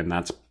to do, and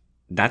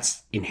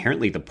that's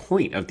inherently the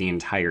point of the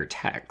entire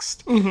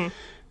text. Mm-hmm.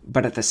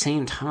 But at the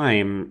same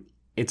time,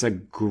 it's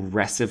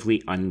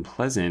aggressively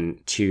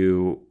unpleasant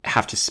to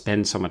have to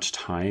spend so much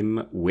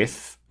time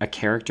with a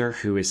character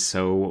who is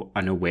so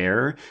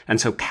unaware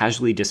and so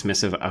casually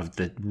dismissive of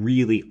the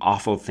really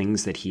awful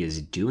things that he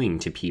is doing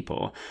to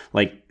people.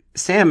 Like,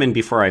 Sam in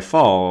Before I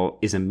Fall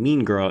is a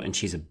mean girl and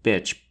she's a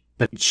bitch,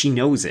 but she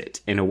knows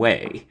it in a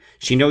way.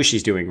 She knows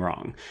she's doing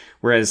wrong.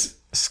 Whereas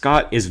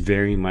Scott is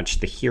very much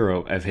the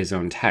hero of his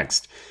own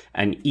text.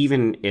 And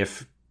even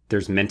if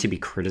there's meant to be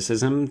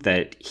criticism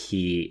that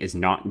he is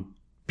not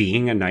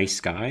being a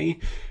nice guy,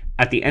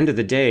 at the end of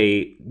the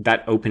day,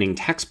 that opening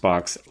text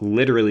box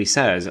literally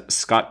says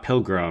Scott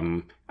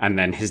Pilgrim, and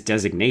then his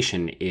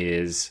designation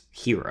is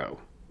hero.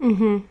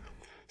 Mm-hmm.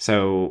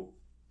 So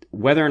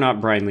whether or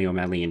not Brian Lee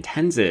O'Malley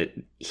intends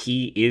it,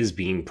 he is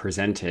being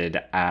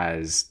presented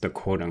as the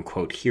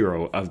quote-unquote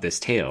hero of this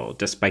tale,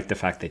 despite the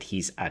fact that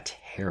he's a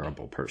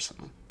terrible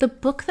person. The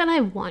book that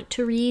I want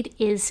to read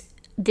is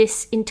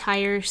this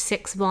entire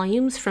 6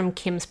 volumes from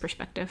Kim's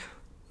perspective.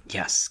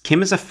 Yes,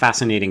 Kim is a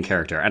fascinating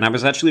character, and I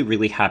was actually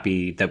really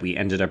happy that we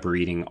ended up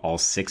reading all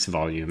 6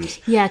 volumes.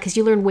 Yeah, because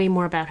you learn way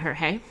more about her,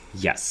 hey?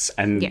 Yes,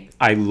 and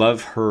I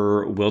love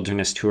her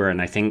wilderness tour, and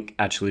I think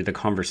actually the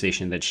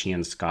conversation that she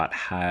and Scott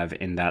have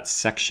in that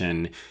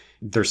section,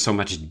 there's so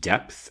much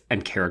depth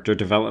and character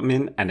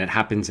development, and it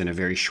happens in a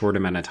very short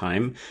amount of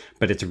time,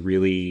 but it's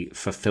really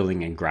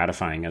fulfilling and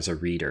gratifying as a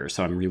reader,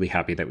 so I'm really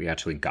happy that we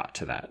actually got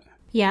to that.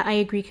 Yeah, I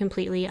agree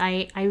completely.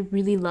 I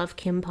really love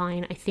Kim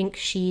Pine. I think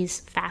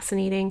she's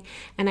fascinating.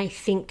 And I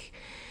think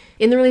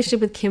in the relationship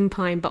with Kim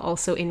Pine, but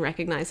also in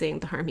recognizing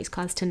the harm he's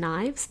caused to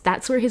Knives,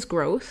 that's where his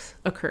growth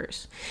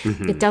occurs.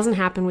 It doesn't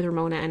happen with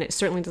Ramona, and it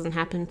certainly doesn't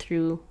happen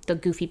through the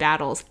goofy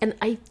battles. And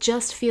I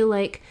just feel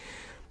like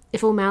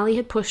if O'Malley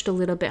had pushed a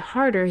little bit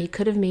harder, he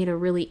could have made a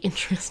really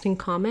interesting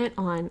comment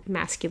on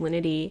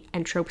masculinity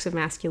and tropes of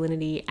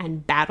masculinity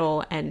and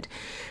battle and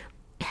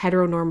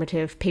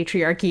heteronormative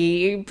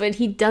patriarchy, but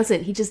he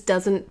doesn't. He just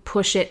doesn't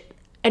push it.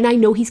 And I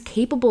know he's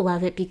capable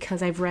of it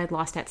because I've read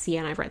Lost at Sea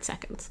and I've read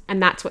Seconds.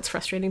 And that's what's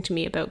frustrating to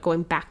me about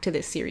going back to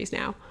this series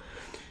now.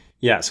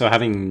 Yeah, so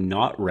having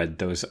not read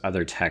those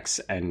other texts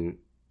and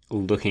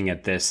looking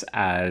at this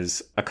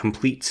as a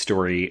complete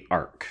story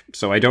arc.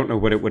 So I don't know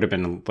what it would have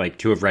been like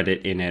to have read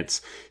it in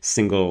its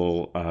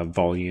single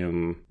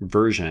volume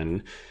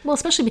version. Well,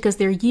 especially because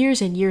they're years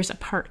and years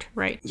apart,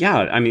 right? Yeah,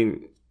 I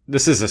mean,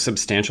 this is a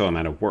substantial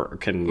amount of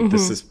work, and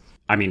this is,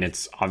 I mean,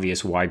 it's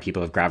obvious why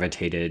people have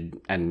gravitated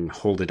and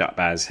hold it up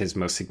as his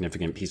most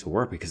significant piece of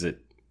work, because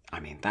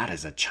that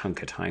is a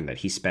chunk of time that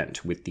he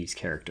spent with these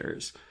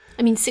characters.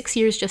 6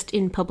 years just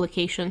in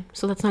publication,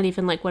 so that's not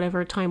even like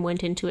whatever time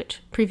went into it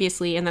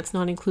previously, and that's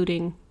not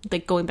including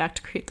like going back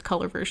to create the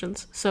color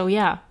versions. So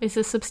yeah, it's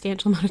a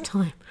substantial amount of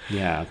time.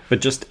 Yeah, but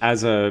just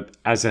as a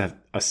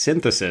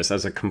synthesis,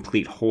 as a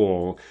complete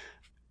whole,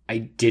 I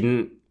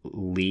didn't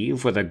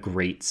leave with a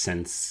great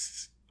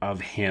sense of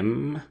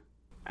him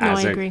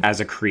as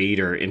a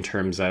creator in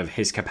terms of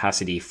his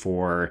capacity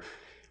for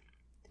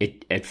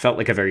it. It felt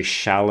like a very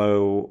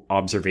shallow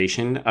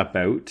observation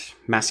about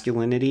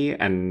masculinity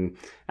and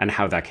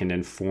how that can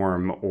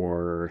inform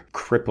or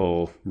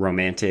cripple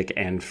romantic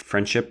and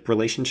friendship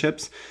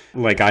relationships.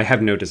 Like, I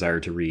have no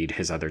desire to read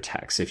his other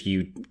texts. If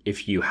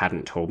you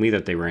hadn't told me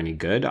that they were any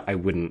good, I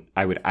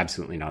would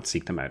absolutely not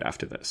seek them out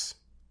after this.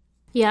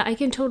 Yeah, I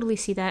can totally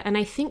see that. And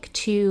I think,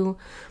 too,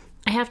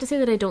 I have to say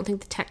that I don't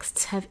think the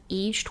texts have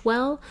aged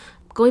well.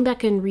 Going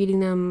back and reading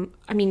them,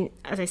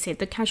 as I say,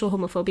 the casual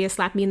homophobia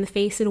slapped me in the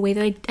face in a way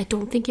that I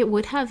don't think it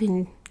would have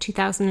in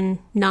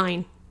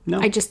 2009. No.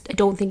 I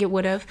don't think it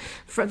would have,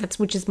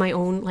 which is my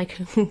own, like,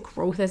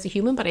 growth as a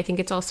human, but I think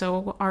it's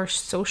also our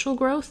social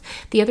growth.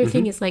 The other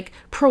thing is, like,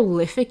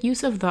 prolific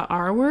use of the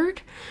R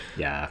word.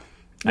 Yeah,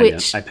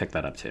 which I picked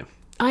that up, too.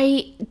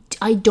 I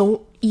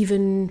don't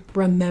even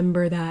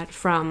remember that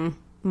from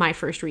my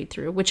first read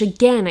through, which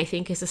again I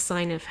think is a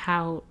sign of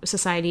how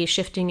society is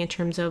shifting in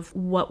terms of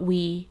what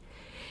we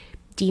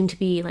deem to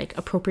be like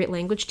appropriate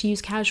language to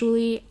use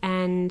casually.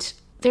 And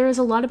there is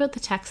a lot about the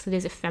text that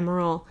is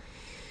ephemeral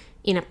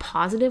in a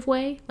positive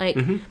way. Like,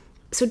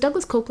 so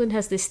Douglas Copeland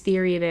has this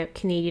theory about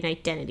Canadian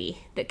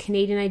identity, that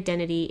Canadian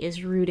identity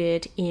is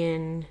rooted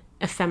in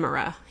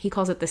ephemera. He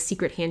calls it the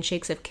secret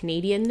handshakes of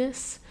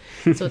Canadianness.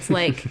 So it's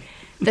like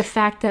the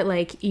fact that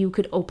like you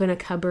could open a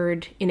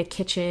cupboard in a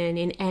kitchen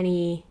in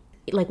any,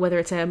 like whether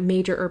it's a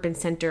major urban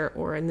center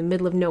or in the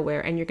middle of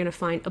nowhere, and you're going to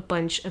find a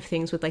bunch of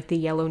things with like the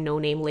yellow no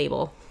name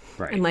label.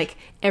 Right. And like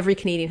every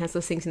Canadian has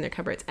those things in their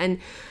cupboards. And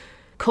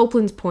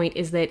Copeland's point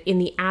is that in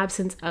the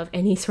absence of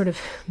any sort of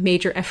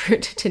major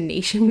effort to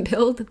nation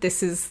build,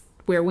 this is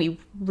where we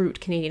root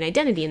Canadian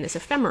identity in this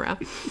ephemera.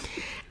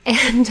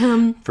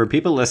 And for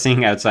people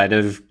listening outside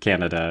of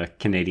Canada,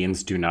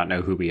 Canadians do not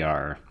know who we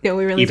are. No,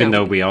 we really don't. Even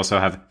though we also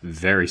have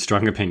very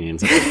strong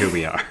opinions about who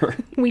we are.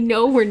 We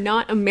know we're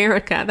not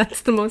America.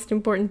 That's the most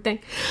important thing.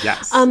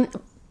 Yes.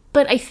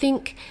 But I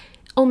think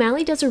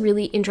O'Malley does a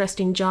really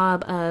interesting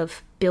job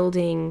of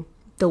building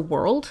the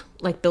world,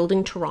 like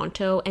building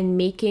Toronto, and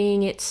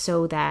making it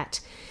so that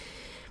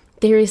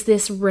there is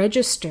this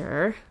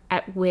register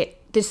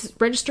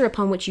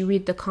upon which you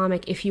read the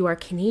comic if you are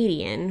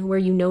Canadian, where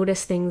you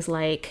notice things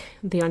like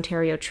the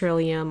Ontario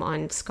Trillium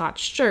on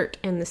Scott's shirt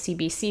and the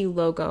CBC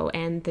logo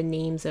and the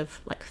names of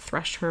like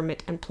Thrush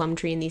Hermit and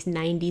Plumtree and these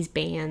 90s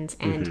bands.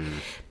 And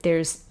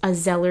there's a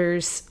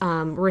Zeller's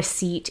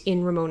receipt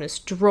in Ramona's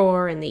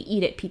drawer, and they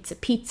eat at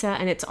Pizza.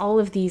 And it's all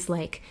of these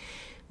like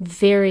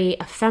very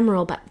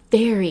ephemeral but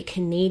very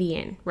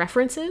Canadian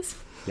references.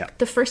 Yeah.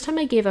 The first time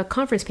I gave a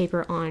conference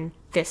paper on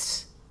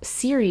this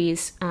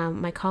series,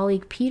 my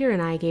colleague Peter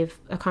and I gave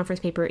a conference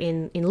paper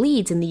in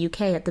Leeds in the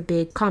UK at the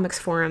big comics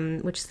forum,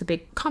 which is the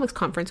big comics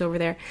conference over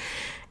there.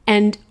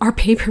 And our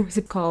paper was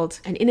called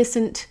An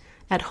Innocent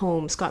at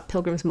Home, Scott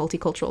Pilgrim's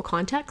Multicultural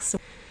Context. So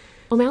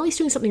O'Malley's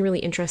doing something really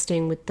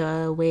interesting with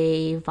the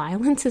way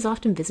violence is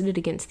often visited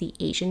against the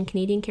Asian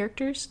Canadian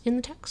characters in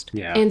the text.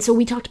 Yeah. And so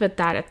we talked about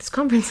that at this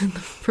conference, and the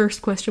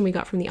first question we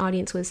got from the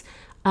audience was,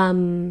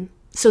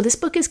 so this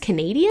book is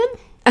Canadian?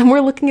 And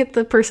we're looking at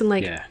the person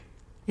like, yeah.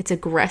 It's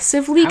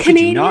aggressively How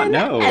Canadian. Could you not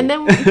know? And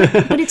then,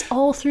 but it's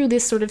all through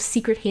this sort of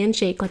secret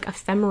handshake, like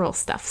ephemeral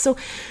stuff. So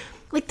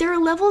like there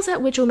are levels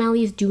at which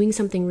O'Malley is doing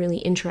something really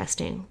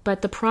interesting,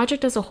 but the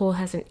project as a whole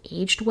hasn't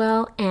aged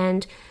well.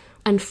 And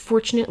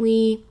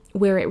unfortunately,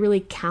 where it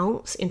really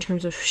counts in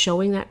terms of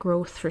showing that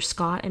growth for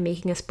Scott and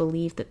making us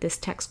believe that this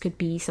text could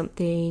be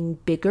something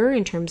bigger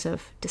in terms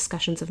of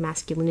discussions of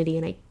masculinity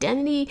and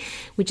identity,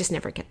 we just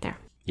never get there.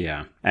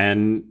 Yeah.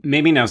 And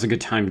maybe now's a good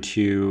time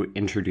to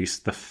introduce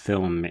the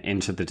film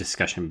into the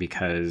discussion,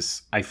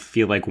 because I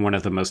feel like one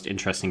of the most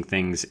interesting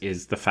things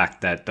is the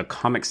fact that the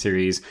comic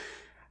series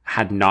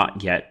had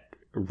not yet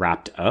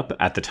wrapped up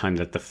at the time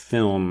that the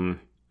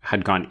film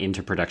had gone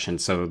into production.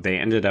 So they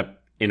ended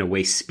up, in a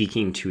way,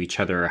 speaking to each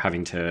other,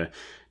 having to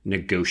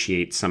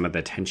negotiate some of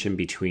the tension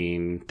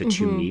between the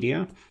two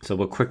media. So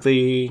we'll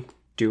quickly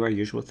do our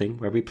usual thing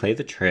where we play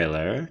the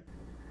trailer.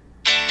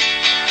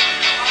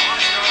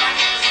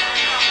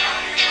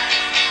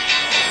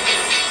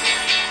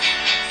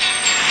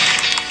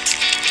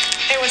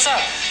 What's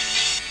up?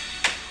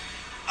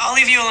 I'll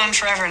leave you alone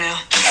forever now.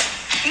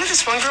 You know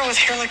this one girl with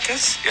hair like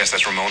this? Yes,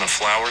 that's Ramona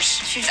Flowers.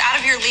 She's out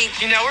of your league.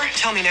 You know her?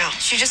 Tell me now.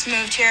 She just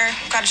moved here,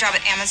 got a job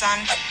at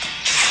Amazon.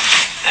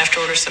 I have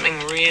to order something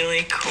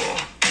really cool.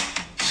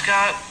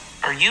 Scott,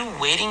 are you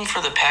waiting for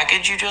the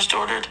package you just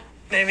ordered?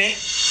 Maybe.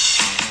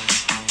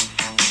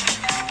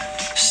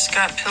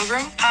 Scott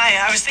Pilgrim?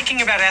 Hi, I was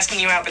thinking about asking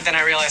you out, but then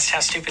I realized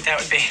how stupid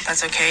that would be.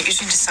 That's okay. You just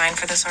need to sign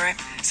for this, all right?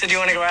 So do you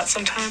want to go out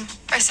sometime?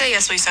 If I say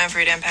yes, will you sign for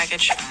your damn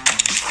package?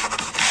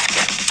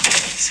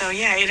 So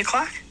yeah, 8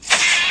 o'clock?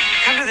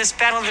 Come to this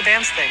Battle of the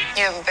Bands thing.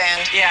 You have a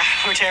band. Yeah,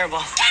 we're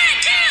terrible.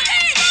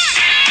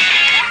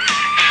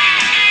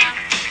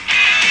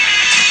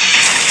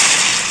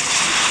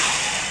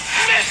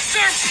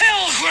 Mr.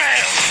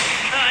 Pilgrim!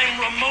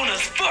 I'm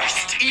Ramona's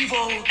first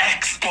evil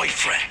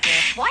ex-boyfriend.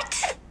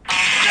 What?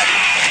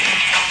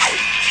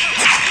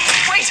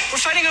 Wait, we're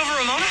fighting over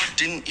Ramona?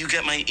 Didn't you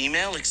get my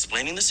email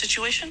explaining the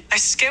situation? I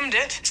skimmed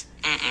it.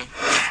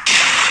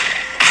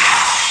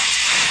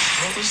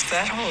 What was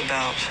that all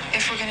about?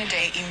 If we're gonna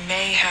date, you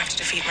may have to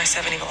defeat my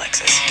 7 evil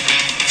exes.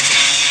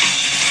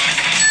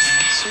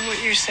 So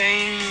what you're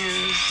saying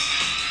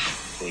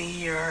is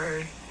we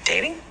are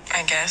dating?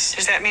 I guess.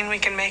 Does that mean we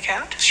can make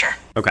out? Sure.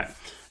 Okay.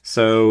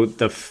 So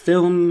the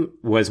film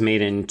was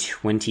made in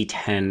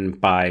 2010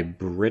 by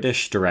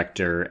British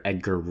director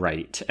Edgar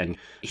Wright, and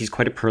he's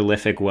quite a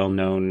prolific,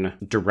 well-known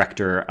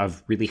director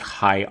of really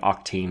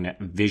high-octane,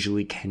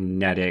 visually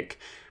kinetic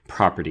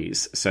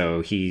properties.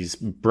 So he's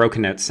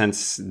broken out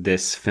since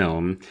this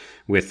film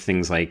with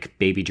things like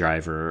Baby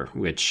Driver,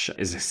 which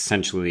is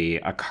essentially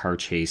a car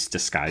chase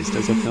disguised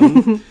as a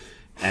film.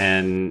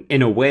 And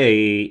in a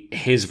way,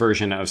 his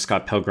version of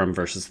Scott Pilgrim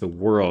versus the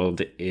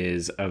World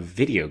is a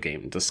video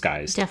game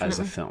disguised as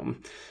a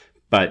film.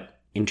 But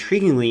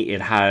intriguingly, it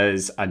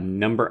has a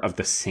number of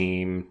the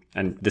same,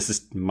 and this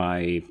is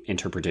my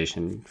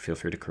interpretation, feel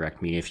free to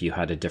correct me if you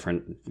had a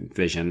different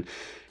vision.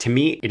 To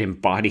me, it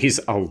embodies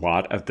a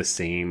lot of the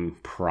same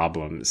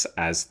problems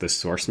as the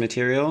source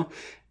material,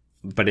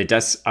 but it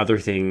does other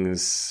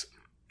things.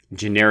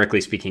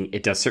 Generically speaking,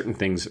 it does certain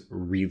things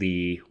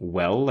really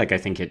well. Like, I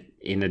think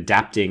in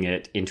adapting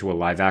it into a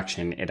live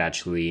action, it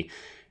actually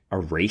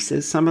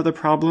erases some of the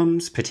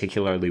problems,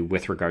 particularly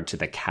with regard to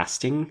the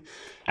casting.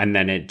 And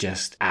then it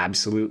just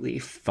absolutely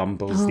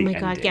fumbles the ending.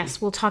 Oh my God,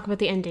 yes. We'll talk about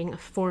the ending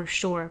for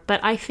sure.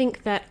 But I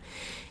think that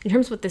in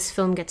terms of what this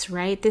film gets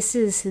right, this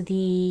is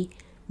the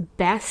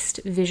best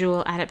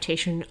visual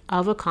adaptation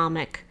of a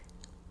comic,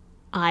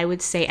 I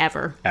would say,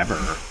 ever.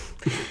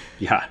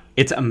 Yeah,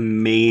 it's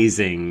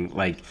amazing.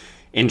 Like,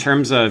 in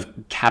terms of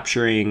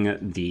capturing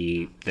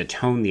the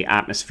tone, the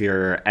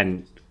atmosphere,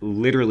 and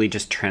literally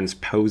just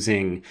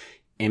transposing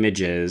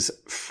images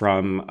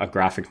from a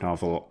graphic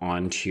novel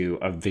onto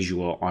a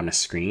visual on a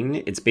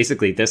screen. It's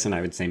basically this, and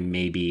I would say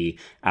maybe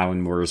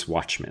Alan Moore's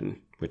Watchmen,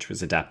 which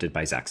was adapted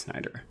by Zack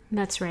Snyder.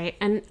 That's right.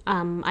 And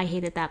I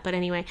hated that. But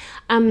anyway.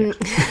 Don't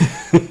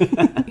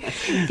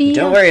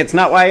worry, it's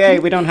not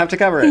YA. We don't have to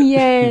cover it.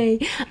 Yay.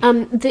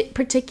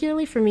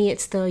 Particularly for me,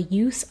 it's the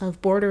use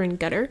of border and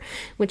gutter,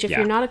 which if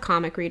you're not a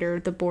comic reader,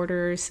 the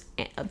borders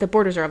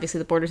are obviously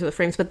the borders of the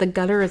frames, but the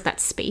gutter is that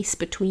space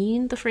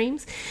between the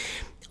frames.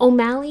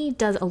 O'Malley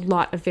does a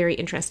lot of very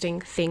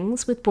interesting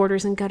things with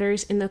borders and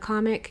gutters in the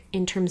comic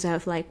in terms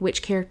of like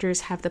which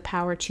characters have the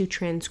power to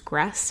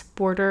transgress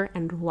border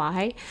and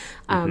why.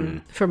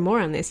 For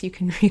more on this, you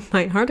can read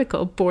my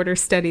article, Border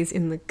Studies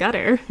in the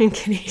Gutter in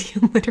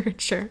Canadian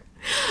Literature.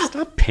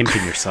 Stop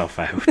pimping yourself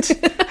out.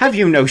 Have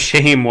you no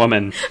shame,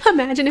 woman?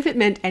 Imagine if it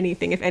meant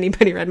anything, if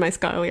anybody read my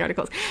scholarly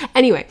articles.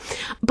 Anyway,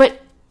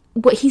 but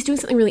what he's doing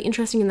something really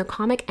interesting in the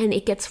comic, and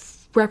it gets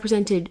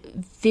represented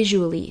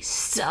visually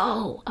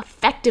so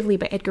effectively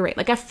by Edgar Wright.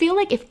 Like, I feel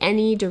like if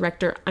any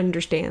director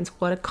understands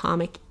what a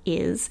comic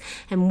is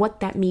and what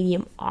that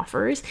medium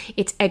offers,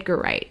 it's Edgar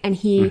Wright. And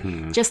he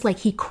just like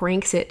he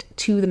cranks it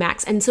to the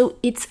max. And so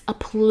it's a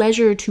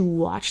pleasure to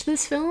watch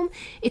this film.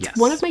 It's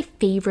one of my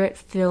favorite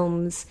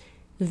films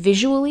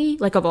visually,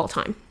 like, of all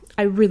time.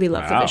 I really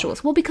love the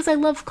visuals. Well, because I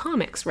love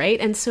comics, right?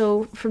 And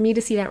so for me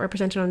to see that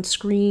represented on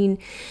screen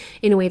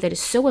in a way that is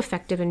so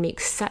effective and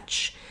makes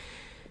such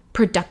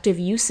productive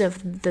use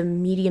of the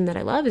medium that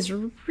I love is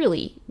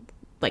really,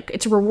 like,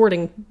 it's a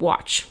rewarding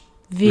watch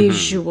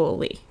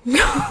visually.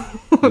 Yeah,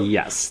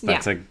 Yes,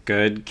 that's Yeah. a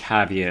good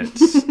caveat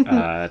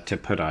to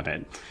put on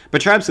it.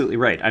 But you're absolutely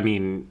right. I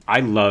mean, I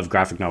love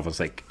graphic novels.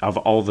 Like, of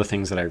all the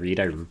things that I read,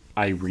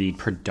 I read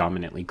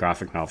predominantly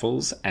graphic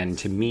novels. And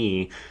to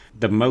me,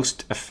 the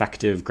most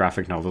effective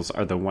graphic novels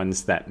are the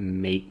ones that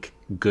make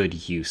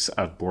good use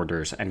of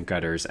borders and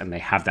gutters, and they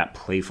have that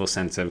playful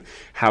sense of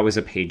how is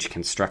a page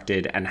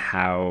constructed and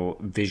how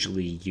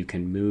visually you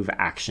can move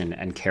action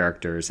and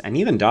characters and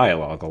even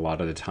dialogue a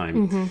lot of the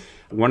time.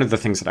 One of the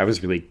things that I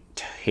was really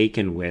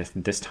taken with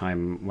this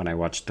time when I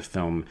watched the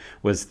film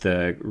was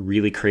the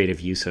really creative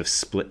use of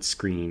split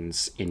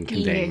screens in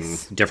conveying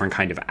Yes. different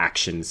kind of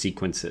action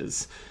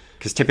sequences.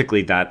 Because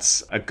typically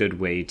that's a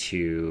good way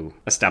to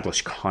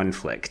establish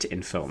conflict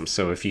in films.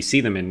 So if you see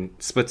them in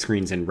split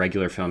screens in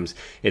regular films,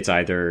 it's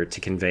either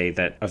to convey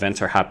that events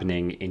are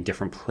happening in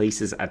different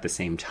places at the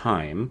same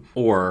time,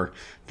 or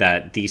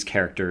that these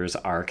characters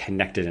are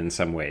connected in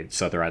some way.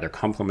 So they're either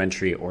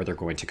complementary or they're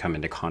going to come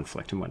into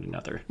conflict in one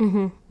another.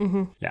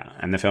 Yeah,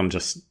 and the film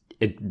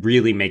it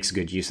really makes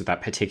good use of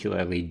that,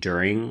 particularly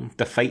during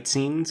the fight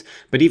scenes.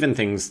 But even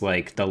things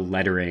like the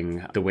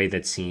lettering, the way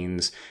that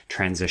scenes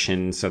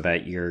transition so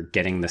that you're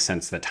getting the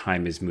sense that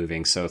time is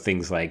moving. So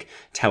things like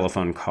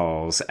telephone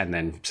calls and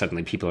then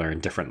suddenly people are in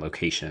different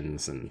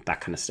locations and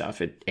that kind of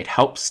stuff. It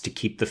helps to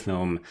keep the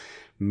film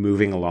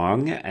moving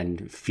along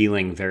and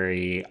feeling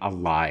very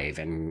alive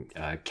and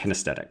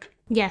kinesthetic.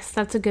 Yes,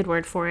 that's a good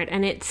word for it.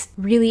 And it's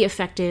really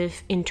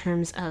effective in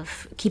terms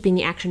of keeping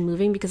the action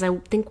moving, because I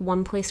think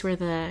one place where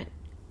the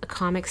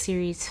comic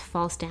series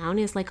falls down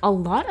is like a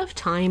lot of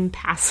time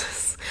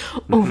passes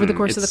over the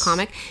course of the It's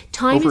comic.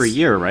 Time Over a is,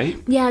 year, right?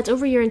 Yeah, it's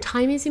over a year, and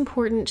time is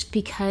important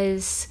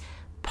because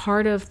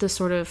part of the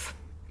sort of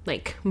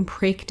like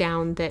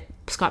breakdown that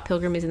Scott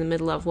Pilgrim is in the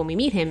middle of when we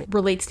meet him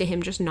relates to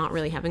him just not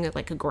really having a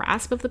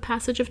grasp of the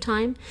passage of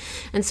time.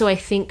 And so I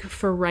think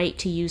for Wright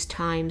to use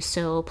time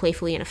so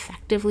playfully and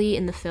effectively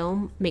in the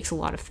film makes a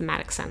lot of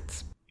thematic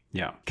sense.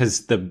 Yeah,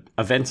 because the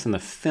events in the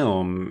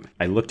film,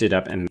 I looked it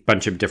up and a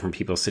bunch of different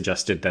people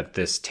suggested that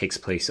this takes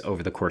place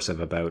over the course of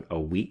about a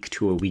week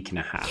to a week and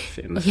a half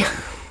in the film.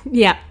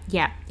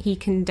 Yeah, he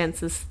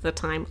condenses the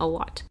time a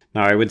lot.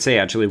 Now, I would say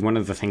actually one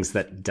of the things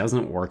that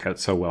doesn't work out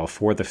so well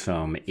for the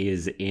film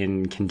is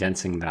in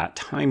condensing that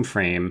time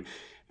frame.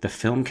 The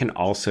film can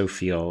also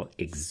feel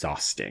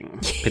exhausting,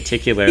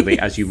 particularly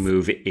as you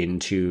move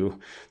into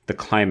the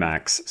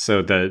climax.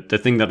 So the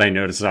thing that I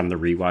noticed on the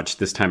rewatch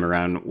this time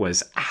around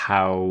was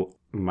how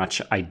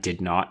much I did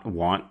not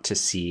want to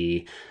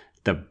see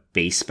the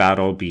base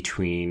battle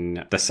between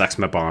the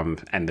Sexma Bomb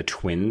and the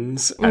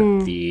twins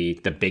at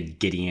the big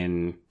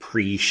Gideon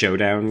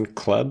pre-showdown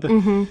club.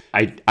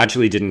 I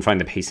actually didn't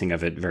find the pacing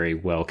of it very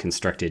well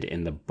constructed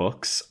in the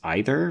books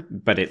either,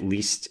 but at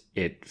least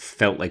it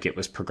felt like it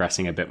was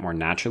progressing a bit more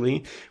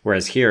naturally.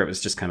 Whereas here it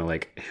was just kind of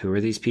like, who are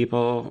these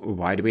people?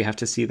 Why do we have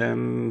to see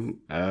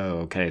them? Oh,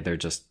 okay, they're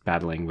just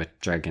battling with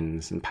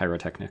dragons and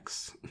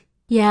pyrotechnics.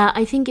 Yeah,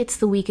 I think it's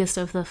the weakest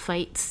of the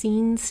fight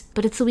scenes,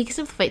 but it's the weakest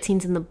of the fight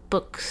scenes in the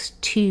books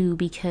too,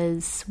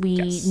 because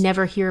we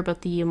never hear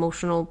about the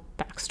emotional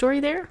backstory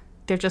there.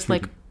 They're just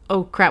like,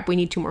 oh crap, we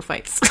need 2 more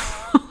fights.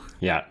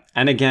 Yeah.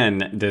 And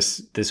again,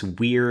 this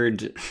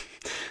weird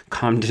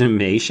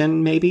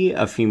condemnation maybe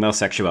of female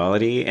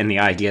sexuality and the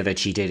idea that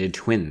she dated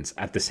twins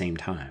at the same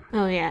time.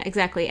 Oh yeah,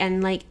 exactly.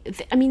 And like,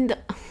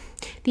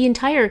 the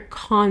entire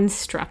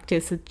construct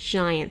is a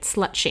giant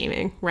slut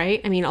shaming,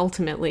 right? I mean,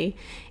 ultimately,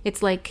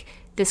 it's like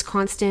this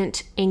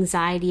constant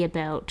anxiety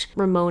about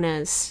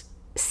Ramona's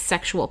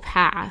sexual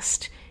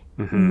past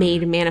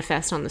made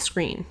manifest on the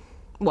screen.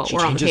 Well, She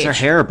or on the changes page. her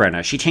hair,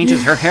 Brenna. She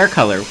changes her hair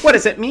color. What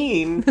does it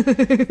mean?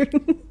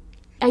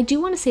 I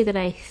do want to say that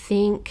I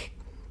think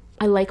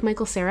I like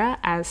Michael Cera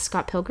as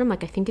Scott Pilgrim.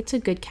 Like, I think it's a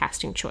good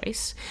casting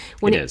choice.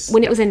 When It is,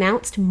 When yep. it was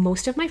announced,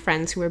 most of my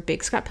friends who are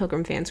big Scott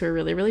Pilgrim fans were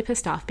really, really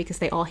pissed off because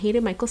they all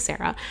hated Michael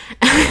Cera.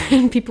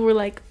 And people were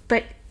like,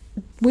 but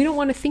we don't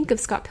want to think of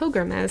Scott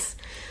Pilgrim as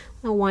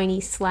a whiny,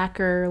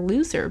 slacker,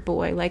 loser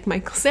boy like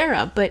Michael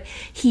Cera. But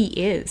he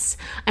is.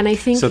 And I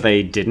think... So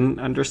they didn't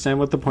understand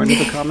what the point of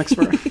the comics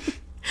were?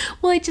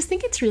 Well, I just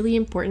think it's really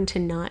important to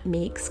not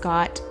make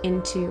Scott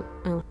into...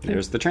 Oh,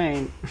 There's the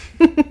train.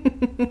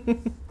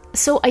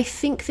 So I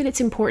think that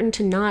it's important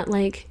to not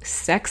like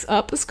sex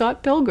up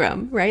Scott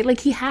Pilgrim, right?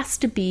 Like, he has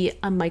to be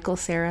a Michael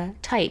Cera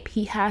type.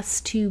 He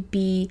has to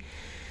be...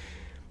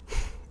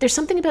 There's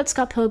something about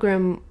Scott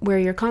Pilgrim where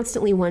you're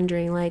constantly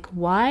wondering, like,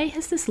 why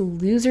has this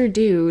loser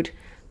dude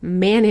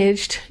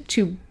managed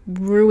to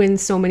ruin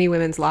so many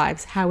women's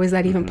lives? How is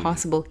that even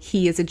possible?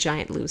 He is a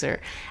giant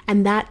loser.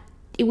 And that,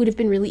 it would have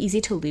been really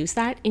easy to lose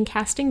that in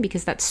casting,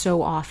 because that's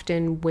so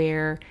often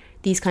where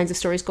these kinds of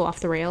stories go off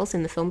the rails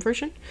in the film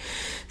version.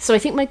 So I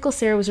think Michael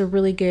Cera was a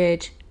really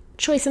good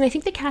choice, and I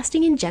think the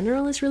casting in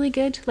general is really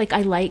good. Like,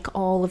 I like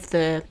all of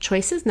the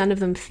choices. None of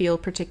them feel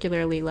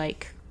particularly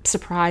like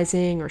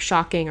surprising or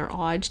shocking or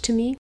odd to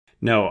me.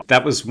 No,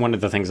 that was one of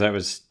the things I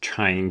was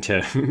trying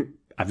to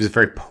I was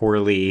very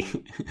poorly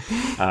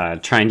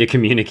trying to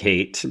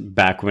communicate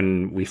back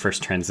when we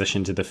first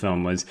transitioned to the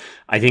film was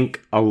I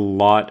think a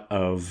lot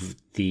of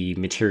the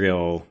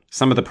material,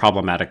 some of the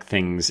problematic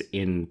things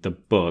in the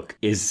book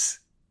is,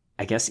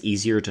 I guess,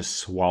 easier to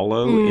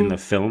swallow in the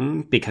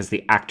film because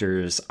the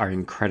actors are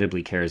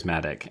incredibly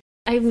charismatic.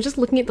 I'm just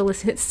looking at the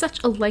list, and it's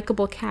such a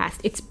likable cast.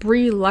 It's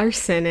Brie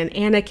Larson and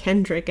Anna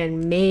Kendrick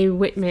and Mae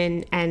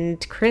Whitman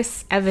and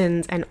Chris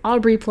Evans and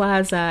Aubrey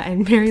Plaza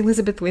and Mary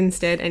Elizabeth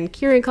Winstead and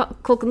Kieran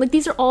Culkin. Like,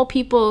 these are all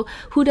people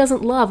who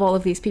doesn't love all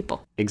of these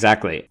people.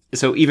 Exactly.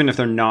 So even if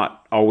they're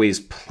not always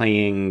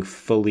playing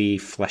fully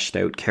fleshed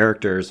out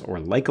characters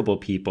or likable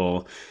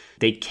people,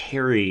 they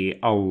carry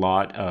a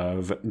lot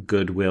of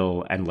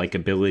goodwill and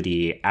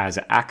likability as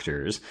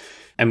actors.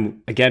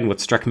 And again,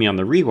 what struck me on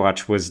the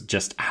rewatch was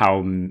just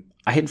how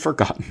I had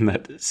forgotten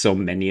that so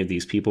many of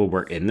these people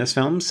were in this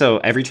film. So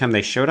every time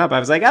they showed up, I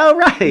was like, oh,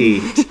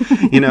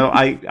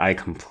 right. I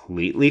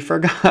completely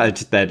forgot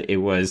that it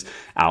was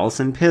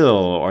Alison Pill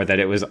or that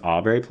it was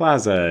Aubrey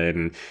Plaza.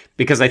 And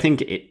because I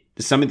think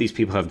some of these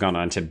people have gone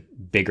on to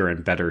bigger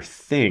and better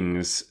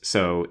things,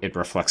 so it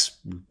reflects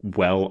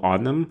well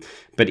on them.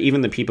 But even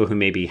the people who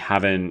maybe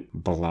haven't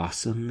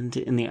blossomed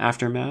in the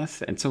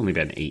aftermath, it's only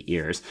been 8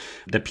 years,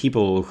 the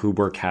people who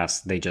were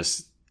cast,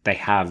 they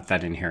have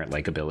that inherent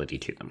likability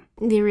to them.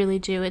 They really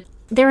do.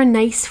 They're a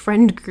nice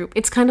friend group.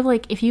 It's kind of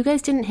like, if you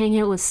guys didn't hang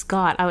out with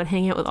Scott, I would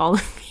hang out with all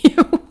of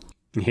you.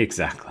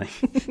 Exactly.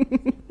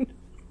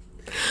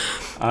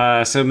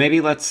 So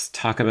maybe let's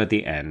talk about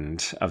the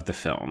end of the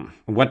film.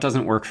 What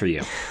doesn't work for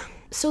you?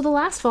 So the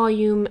last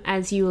volume,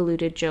 as you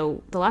alluded,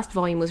 Joe, the last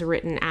volume was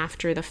written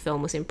after the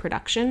film was in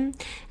production.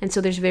 And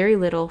so there's very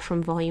little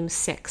from volume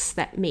 6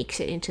 that makes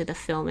it into the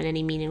film in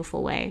any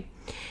meaningful way.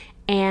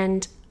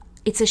 And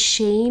it's a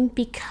shame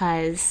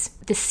because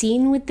the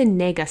scene with the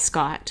Nega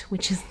Scott,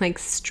 which is like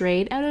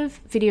straight out of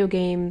video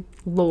game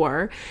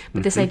lore,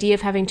 but this idea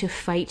of having to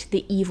fight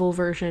the evil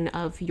version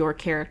of your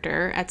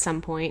character at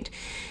some point,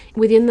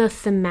 within the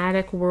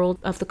thematic world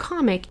of the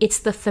comic, it's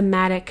the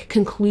thematic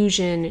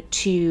conclusion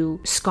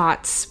to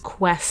Scott's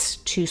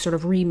quest to sort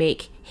of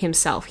remake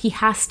himself. He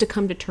has to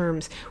come to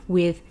terms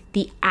with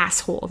the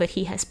asshole that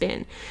he has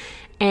been.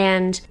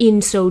 And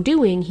in so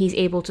doing, he's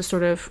able to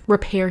sort of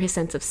repair his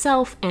sense of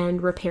self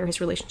and repair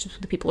his relationships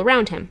with the people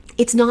around him.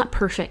 It's not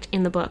perfect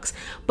in the books,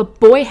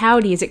 but boy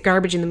howdy is it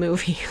garbage in the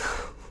movie.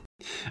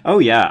 Oh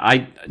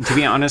yeah, to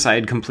be honest, I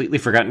had completely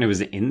forgotten it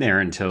was in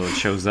there until it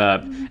shows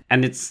up.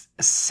 And it's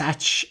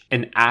such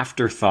an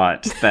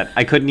afterthought that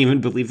I couldn't even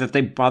believe that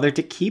they bothered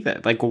to keep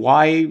it. Like,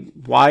 why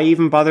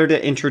even bother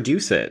to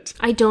introduce it?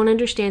 I don't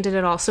understand it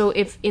at all. So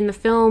if in the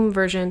film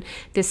version,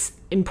 this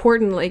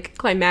important, like,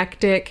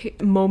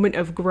 climactic moment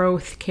of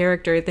growth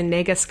character, the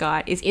Nega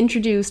Scott, is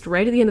introduced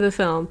right at the end of the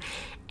film,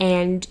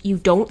 and you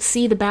don't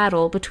see the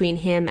battle between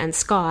him and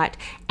Scott,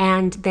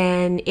 and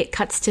then it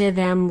cuts to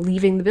them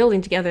leaving the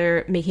building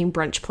together, making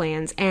brunch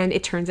plans, and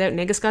it turns out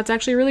Nega Scott's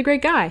actually a really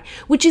great guy,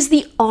 which is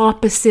the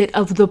opposite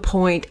of the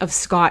point of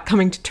Scott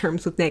coming to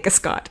terms with Nega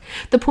Scott.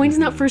 The point is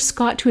not for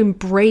Scott to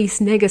embrace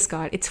Nega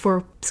Scott, it's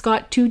for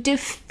Scott to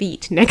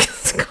defeat Nega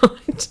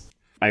Scott.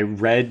 I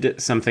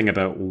read something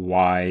about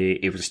why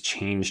it was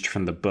changed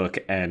from the book,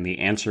 and the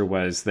answer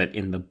was that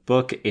in the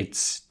book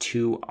it's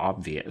too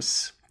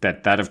obvious.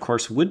 That of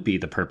course would be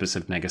the purpose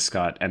of Nega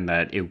Scott, and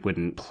that it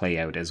wouldn't play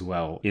out as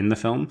well in the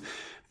film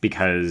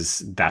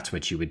because that's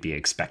what you would be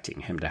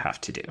expecting him to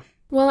have to do.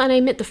 Well, and I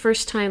admit the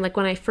first time, like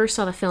when I first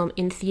saw the film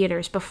in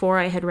theaters before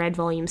I had read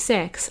Volume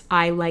 6,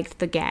 I liked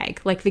the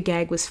gag. Like, the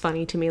gag was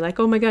funny to me. Like,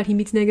 oh my god, he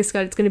meets Nega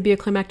Scott, it's going to be a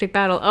climactic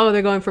battle. Oh,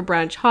 they're going for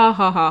brunch. Ha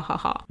ha ha ha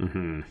ha.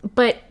 Mm-hmm.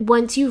 But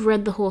once you've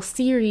read the whole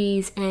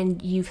series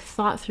and you've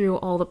thought through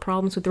all the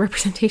problems with the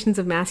representations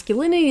of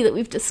masculinity that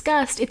we've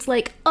discussed, it's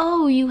like,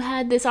 oh, you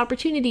had this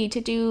opportunity to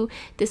do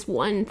this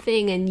one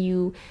thing and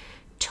you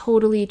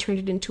totally turned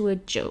it into a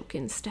joke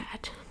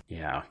instead.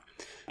 Yeah.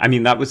 I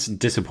mean, that was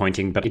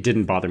disappointing, but it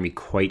didn't bother me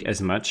quite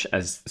as much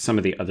as some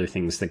of the other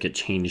things that get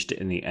changed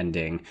in the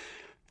ending.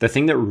 The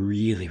thing that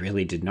really,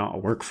 really did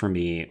not work for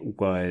me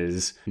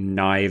was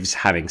Knives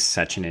having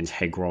such an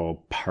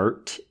integral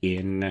part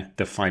in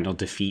the final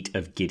defeat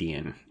of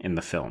Gideon in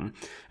the film.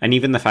 And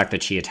even the fact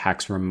that she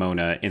attacks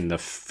Ramona in the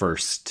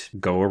first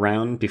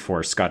go-around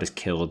before Scott is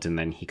killed and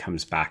then he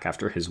comes back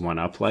after his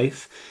one-up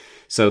life.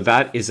 So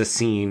that is a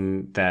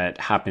scene that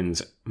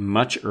happens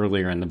much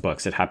earlier in the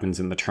books. It happens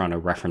in the Toronto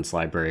Reference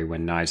Library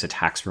when Knives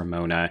attacks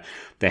Ramona.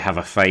 They have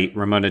a fight.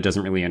 Ramona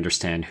doesn't really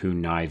understand who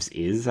Knives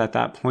is at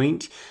that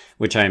point,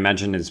 which I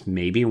imagine is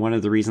maybe one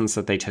of the reasons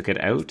that they took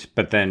it out.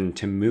 But then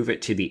to move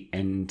it to the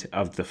end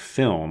of the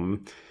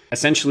film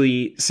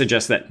essentially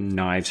suggests that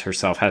Knives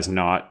herself has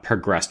not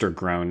progressed or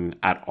grown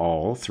at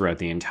all throughout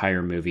the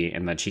entire movie,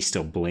 and that she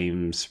still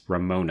blames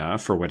Ramona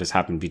for what has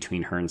happened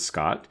between her and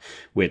Scott,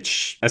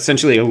 which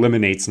essentially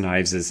eliminates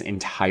Knives'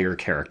 entire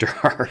character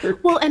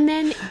arc. Well, and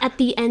then at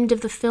the end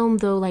of the film,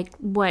 though, like,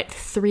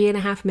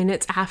 3.5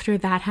 minutes after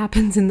that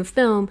happens in the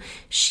film,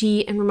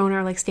 she and Ramona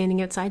are, like,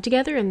 standing outside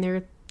together, and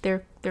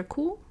they're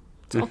cool.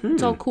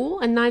 It's all cool.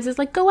 And Knives is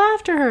like, go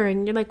after her.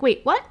 And you're like,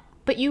 wait, what?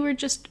 But you were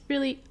just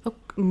really,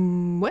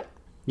 what?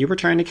 You were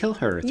trying to kill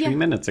her 3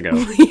 minutes ago.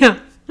 Yeah.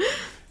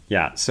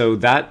 Yeah, so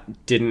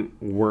that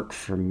didn't work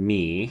for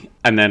me.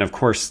 And then, of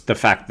course, the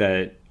fact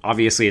that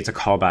obviously it's a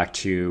callback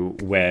to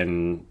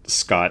when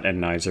Scott and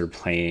Knives are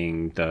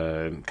playing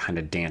the kind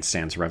of Dance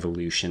Dance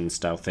Revolution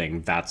style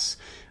thing. That's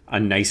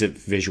a nice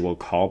visual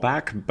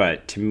callback,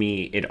 but to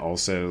me, it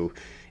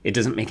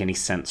doesn't make any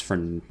sense for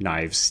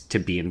Knives to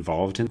be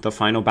involved in the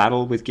final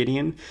battle with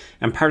Gideon.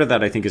 And part of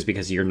that, I think, is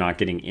because you're not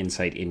getting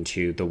insight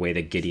into the way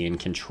that Gideon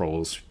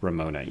controls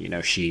Ramona. You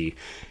know, she,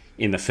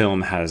 in the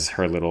film, has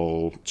her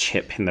little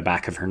chip in the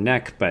back of her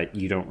neck, but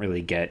you don't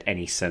really get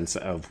any sense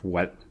of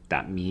what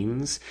that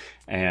means.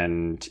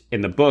 And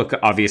in the book,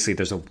 obviously,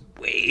 there's a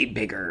way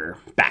bigger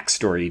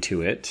backstory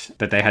to it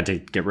that they had to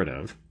get rid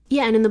of.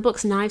 Yeah, and in the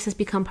books, Knives has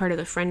become part of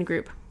the friend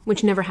group,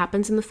 which never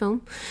happens in the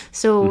film.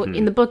 So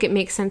in the book, it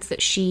makes sense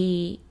that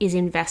she is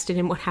invested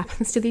in what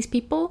happens to these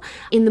people.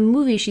 In the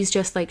movie, she's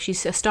just like,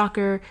 she's a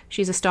stalker,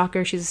 she's a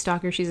stalker, she's a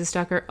stalker, she's a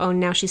stalker. Oh,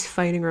 now she's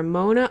fighting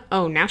Ramona.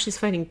 Oh, now she's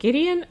fighting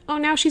Gideon. Oh,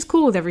 now she's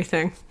cool with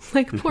everything.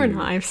 Like, poor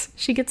Knives.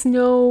 She gets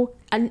not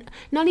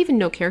even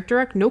no character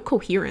arc, no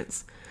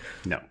coherence.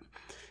 No.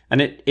 And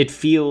it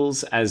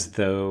feels as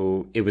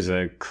though it was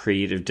a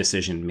creative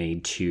decision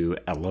made to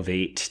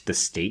elevate the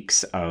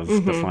stakes of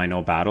the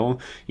final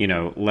battle. You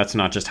know, let's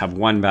not just have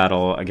one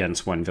battle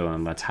against one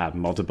villain. Let's have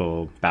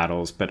multiple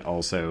battles, but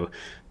also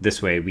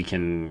this way we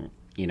can,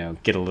 you know,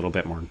 get a little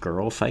bit more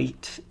girl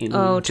fight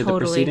into the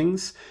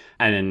proceedings.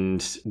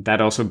 And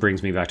that also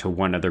brings me back to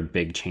one other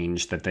big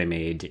change that they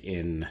made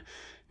in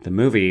the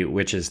movie,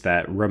 which is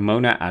that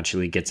Ramona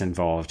actually gets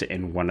involved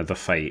in one of the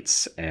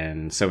fights.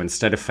 And so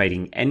instead of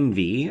fighting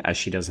Envy, as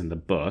she does in the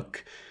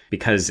book,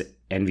 because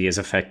Envy is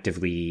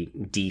effectively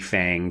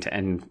defanged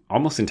and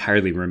almost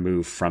entirely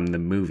removed from the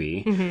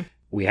movie,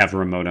 we have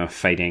Ramona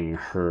fighting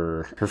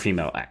her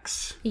female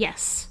ex.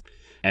 Yes.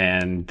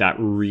 And that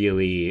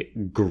really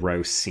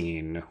gross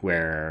scene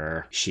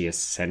where she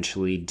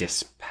essentially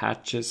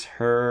dispatches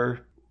her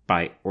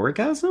by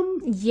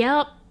orgasm?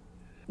 Yep.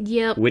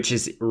 Which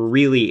is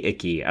really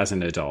icky as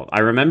an adult.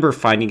 I remember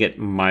finding it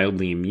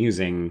mildly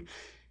amusing.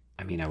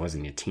 I mean, I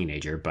wasn't a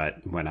teenager, but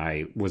when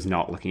I was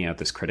not looking at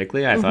this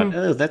critically, I thought,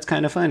 oh, that's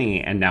kind of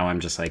funny. And now I'm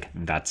just like,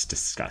 that's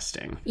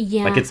disgusting.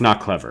 Yeah. Like, it's not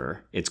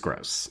clever. It's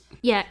gross.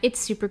 Yeah, it's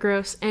super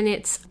gross. And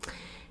it's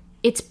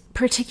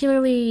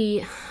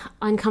particularly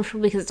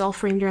uncomfortable because it's all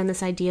framed around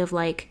this idea of,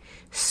 like,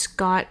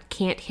 Scott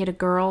can't hit a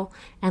girl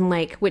and,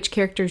 like, which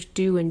characters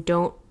do and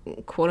don't,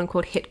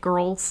 quote-unquote, hit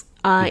girls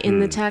in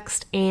the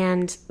text.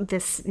 And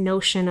this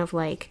notion of,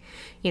 like,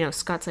 you know,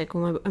 Scott's like,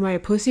 well, am I a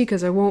pussy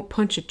because I won't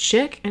punch a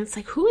chick? And it's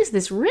like, who is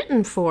this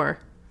written for?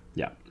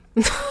 Yeah.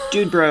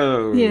 Dude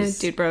bros. Yeah,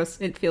 dude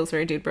bros. It feels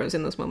very dude bros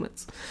in those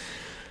moments.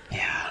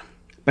 Yeah.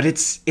 But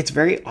it's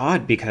very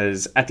odd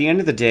because at the end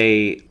of the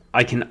day,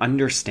 I can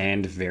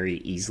understand very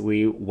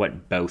easily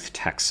what both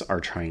texts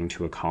are trying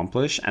to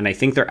accomplish. And I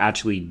think they're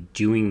actually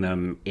doing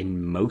them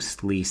in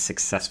mostly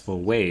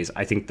successful ways.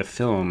 I think the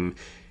film,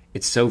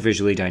 it's so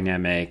visually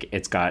dynamic.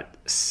 It's got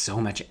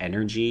so much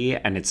energy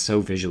and it's so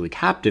visually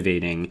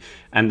captivating.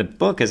 And the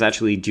book is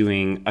actually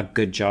doing a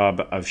good job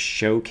of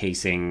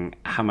showcasing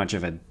how much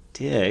of a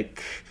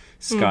dick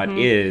Scott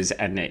is,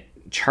 and it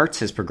charts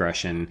his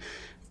progression.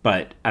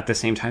 But at the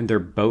same time, they're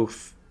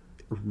both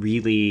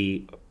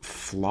really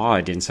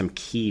flawed in some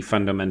key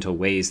fundamental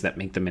ways that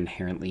make them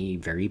inherently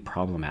very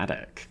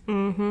problematic.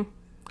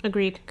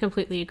 Agreed.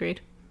 Completely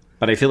agreed.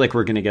 But I feel like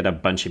we're going to get a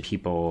bunch of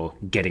people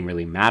getting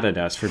really mad at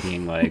us for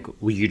being like,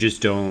 well, you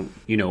just don't,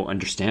 you know,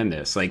 understand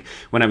this. Like,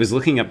 when I was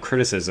looking up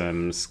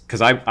criticisms, because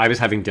I was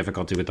having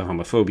difficulty with the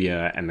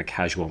homophobia and the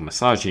casual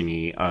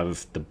misogyny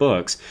of the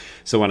books.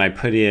 So when I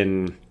put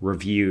in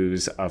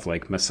reviews of,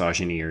 like,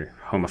 misogyny or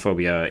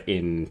homophobia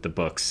in the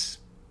books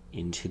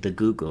into the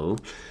Google,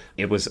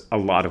 it was a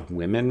lot of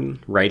women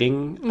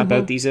writing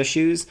about these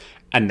issues,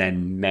 and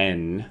then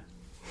men,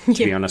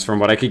 to be honest, from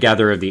what I could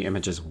gather of the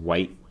images,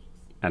 white,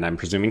 and I'm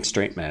presuming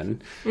straight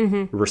men,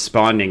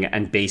 responding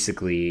and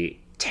basically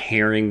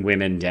tearing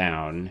women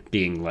down,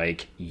 being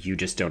like, you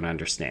just don't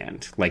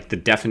understand. Like the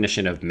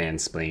definition of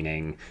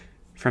mansplaining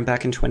from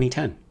back in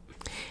 2010.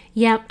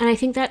 Yeah, and I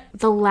think that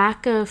the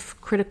lack of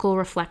critical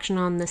reflection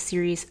on the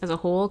series as a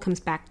whole comes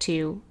back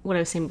to what I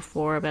was saying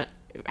before about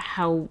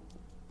how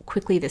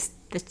quickly this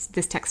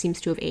text seems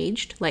to have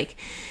aged. Like,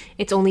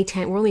 we're only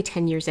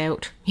 10 years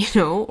out, you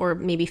know, or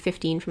maybe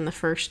 15 from the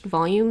first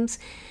volumes,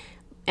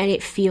 and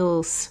it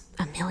feels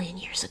a million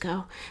years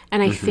ago.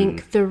 And I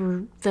think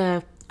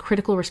the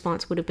critical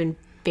response would have been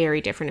very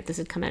different if this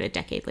had come out a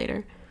decade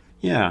later.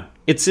 Yeah,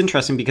 it's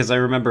interesting because I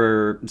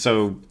remember,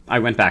 so I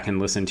went back and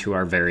listened to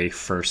our very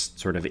first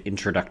sort of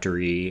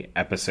introductory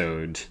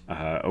episode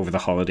over the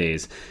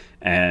holidays,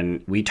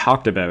 and we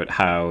talked about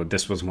how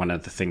this was one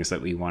of the things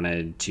that we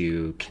wanted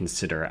to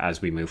consider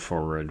as we move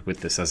forward with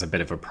this as a bit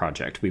of a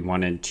project. We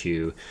wanted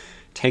to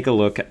take a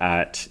look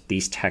at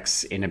these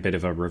texts in a bit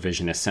of a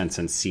revisionist sense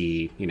and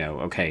see,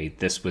 okay,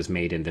 this was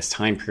made in this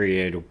time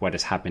period, what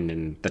has happened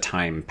in the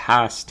time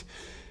past,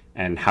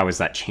 and how has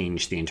that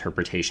changed the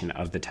interpretation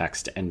of the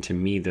text. And to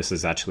me, this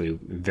is actually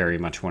very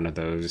much one of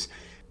those,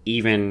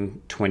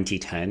 even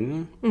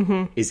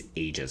 2010 is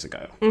ages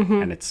ago,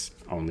 and it's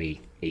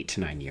only 8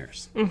 to 9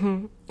 years.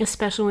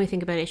 Especially when we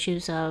think about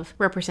issues of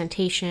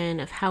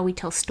representation, of how we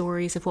tell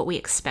stories, of what we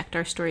expect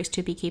our stories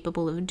to be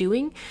capable of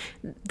doing.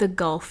 The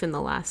gulf in the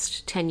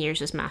last 10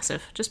 years is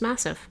massive, just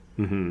massive.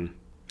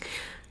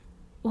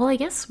 Well, I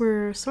guess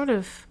we're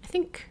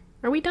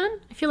are we done?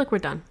 I feel like we're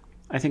done.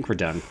 I think we're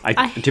done.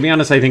 To be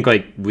honest, I think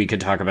we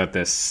could talk about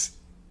this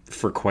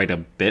for quite a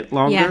bit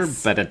longer,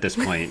 but at this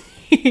point,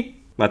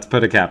 let's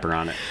put a capper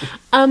on it.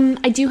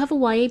 I do have a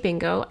YA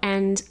bingo,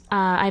 and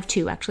I have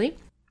 2, actually.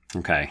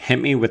 Okay, hit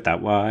me with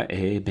that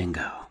YA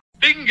bingo.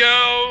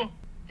 Bingo!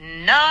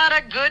 Not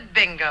a good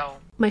bingo.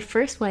 My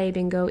first YA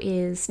bingo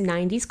is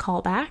 90s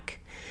callback.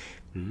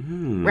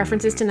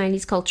 References to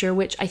 90s culture,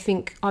 which I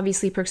think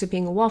obviously Perks of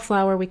Being a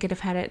Wallflower, we could have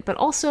had it. But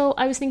also,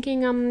 I was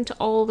thinking To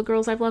All the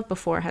Girls I've Loved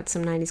Before had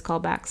some 90s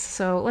callbacks.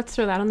 So let's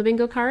throw that on the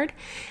bingo card.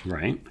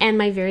 Right. And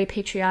my very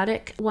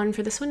patriotic one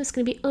for this one is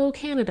going to be Oh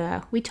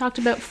Canada. We talked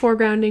about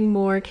foregrounding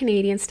more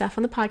Canadian stuff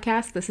on the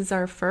podcast. This is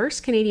our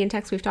first Canadian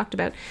text we've talked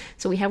about.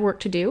 So we have work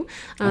to do.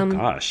 Oh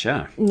gosh,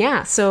 yeah.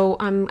 Yeah, so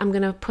I'm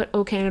going to put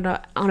Oh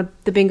Canada on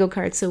the bingo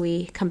card so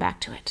we come back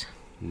to it.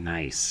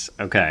 Nice.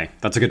 Okay.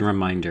 That's a good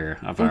reminder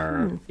of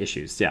our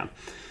issues. Yeah.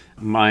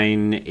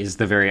 Mine is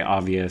the very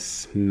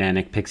obvious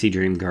Manic Pixie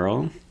Dream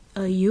Girl.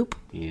 Yoop.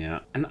 Yeah.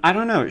 And I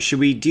don't know. Should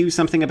we do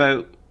something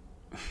about...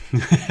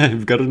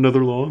 I've got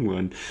another long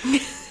one.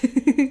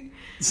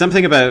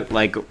 Something about,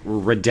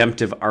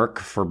 redemptive arc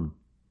for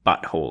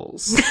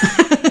buttholes.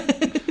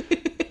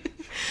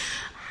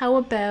 How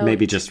about...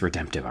 Maybe just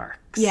redemptive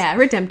arcs. Yeah,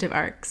 redemptive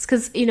arcs.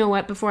 Because you know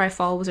what? Before I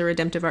Fall was a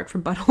redemptive arc for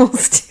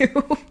buttholes,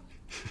 too.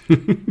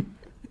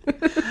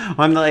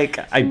 I'm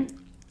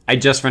I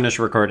just finished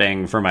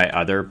recording for my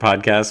other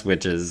podcast,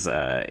 which is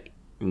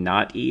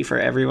not E for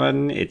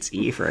everyone. It's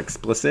E for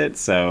explicit.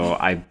 So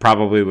I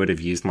probably would have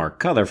used more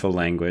colorful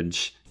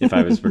language if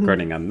I was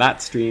recording on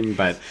that stream.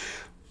 But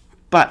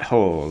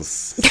buttholes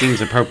seems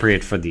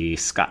appropriate for the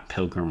Scott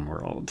Pilgrim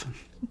world.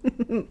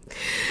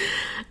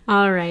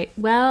 All right.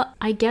 Well,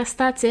 I guess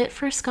that's it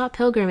for Scott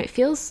Pilgrim. It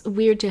feels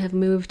weird to have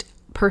moved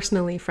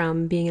personally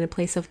from being in a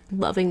place of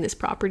loving this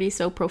property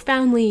so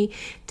profoundly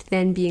to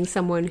then being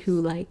someone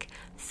who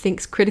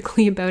thinks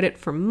critically about it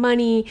for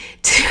money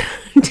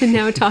to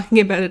now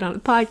talking about it on a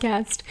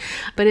podcast.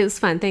 But it was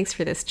fun. Thanks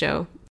for this,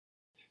 Joe.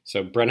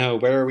 So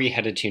Brenna, where are we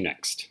headed to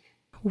next?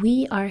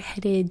 We are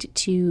headed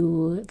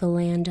to the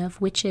land of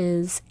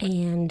witches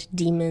and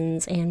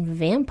demons and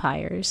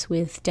vampires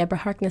with Deborah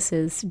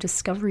Harkness's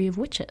Discovery of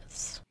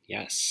Witches.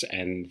 Yes,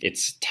 and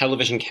its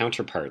television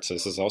counterparts.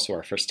 This is also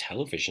our first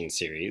television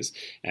series,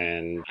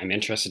 and I'm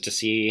interested to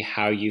see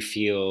how you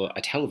feel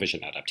a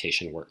television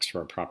adaptation works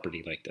for a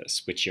property like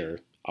this, which you're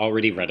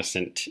already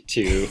reticent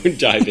to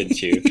dive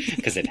into,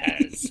 because it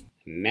has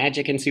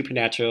magic and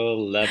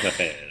supernatural love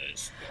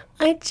affairs.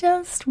 I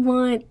just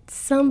want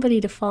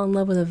somebody to fall in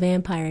love with a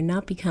vampire and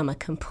not become a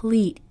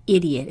complete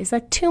idiot. Is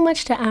that too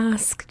much to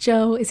ask,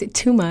 Joe? Is it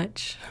too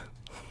much?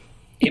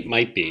 It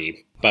might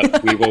be.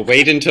 But we will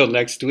wait until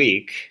next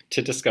week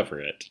to discover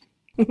it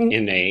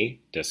in a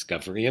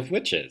Discovery of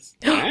Witches.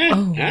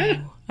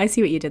 I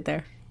see what you did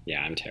there.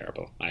 Yeah, I'm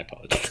terrible. I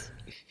apologize.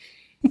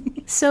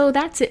 So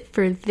that's it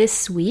for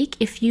this week.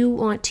 If you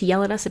want to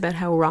yell at us about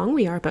how wrong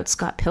we are about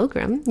Scott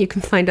Pilgrim, you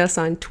can find us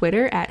on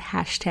Twitter at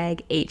 #HKHSPod.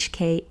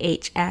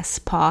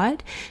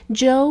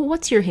 Joe,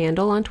 what's your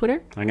handle on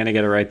Twitter? I'm going to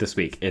get it right this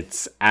week.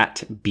 It's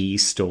at B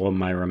Stole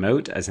My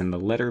Remote, as in the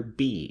letter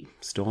B,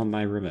 Stole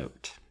My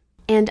Remote.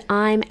 And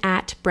I'm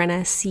at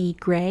Brenna C.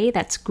 Gray.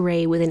 That's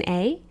Gray with an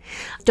A.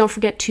 Don't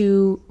forget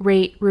to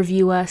rate,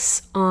 review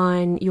us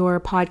on your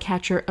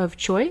podcatcher of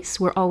choice.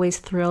 We're always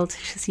thrilled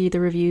to see the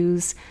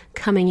reviews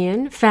coming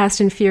in. Fast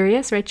and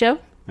furious, right, Joe?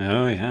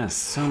 Oh, yes.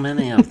 So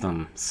many of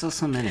them. So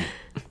many.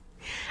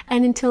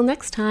 And until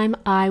next time,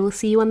 I will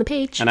see you on the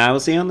page. And I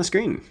will see you on the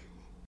screen.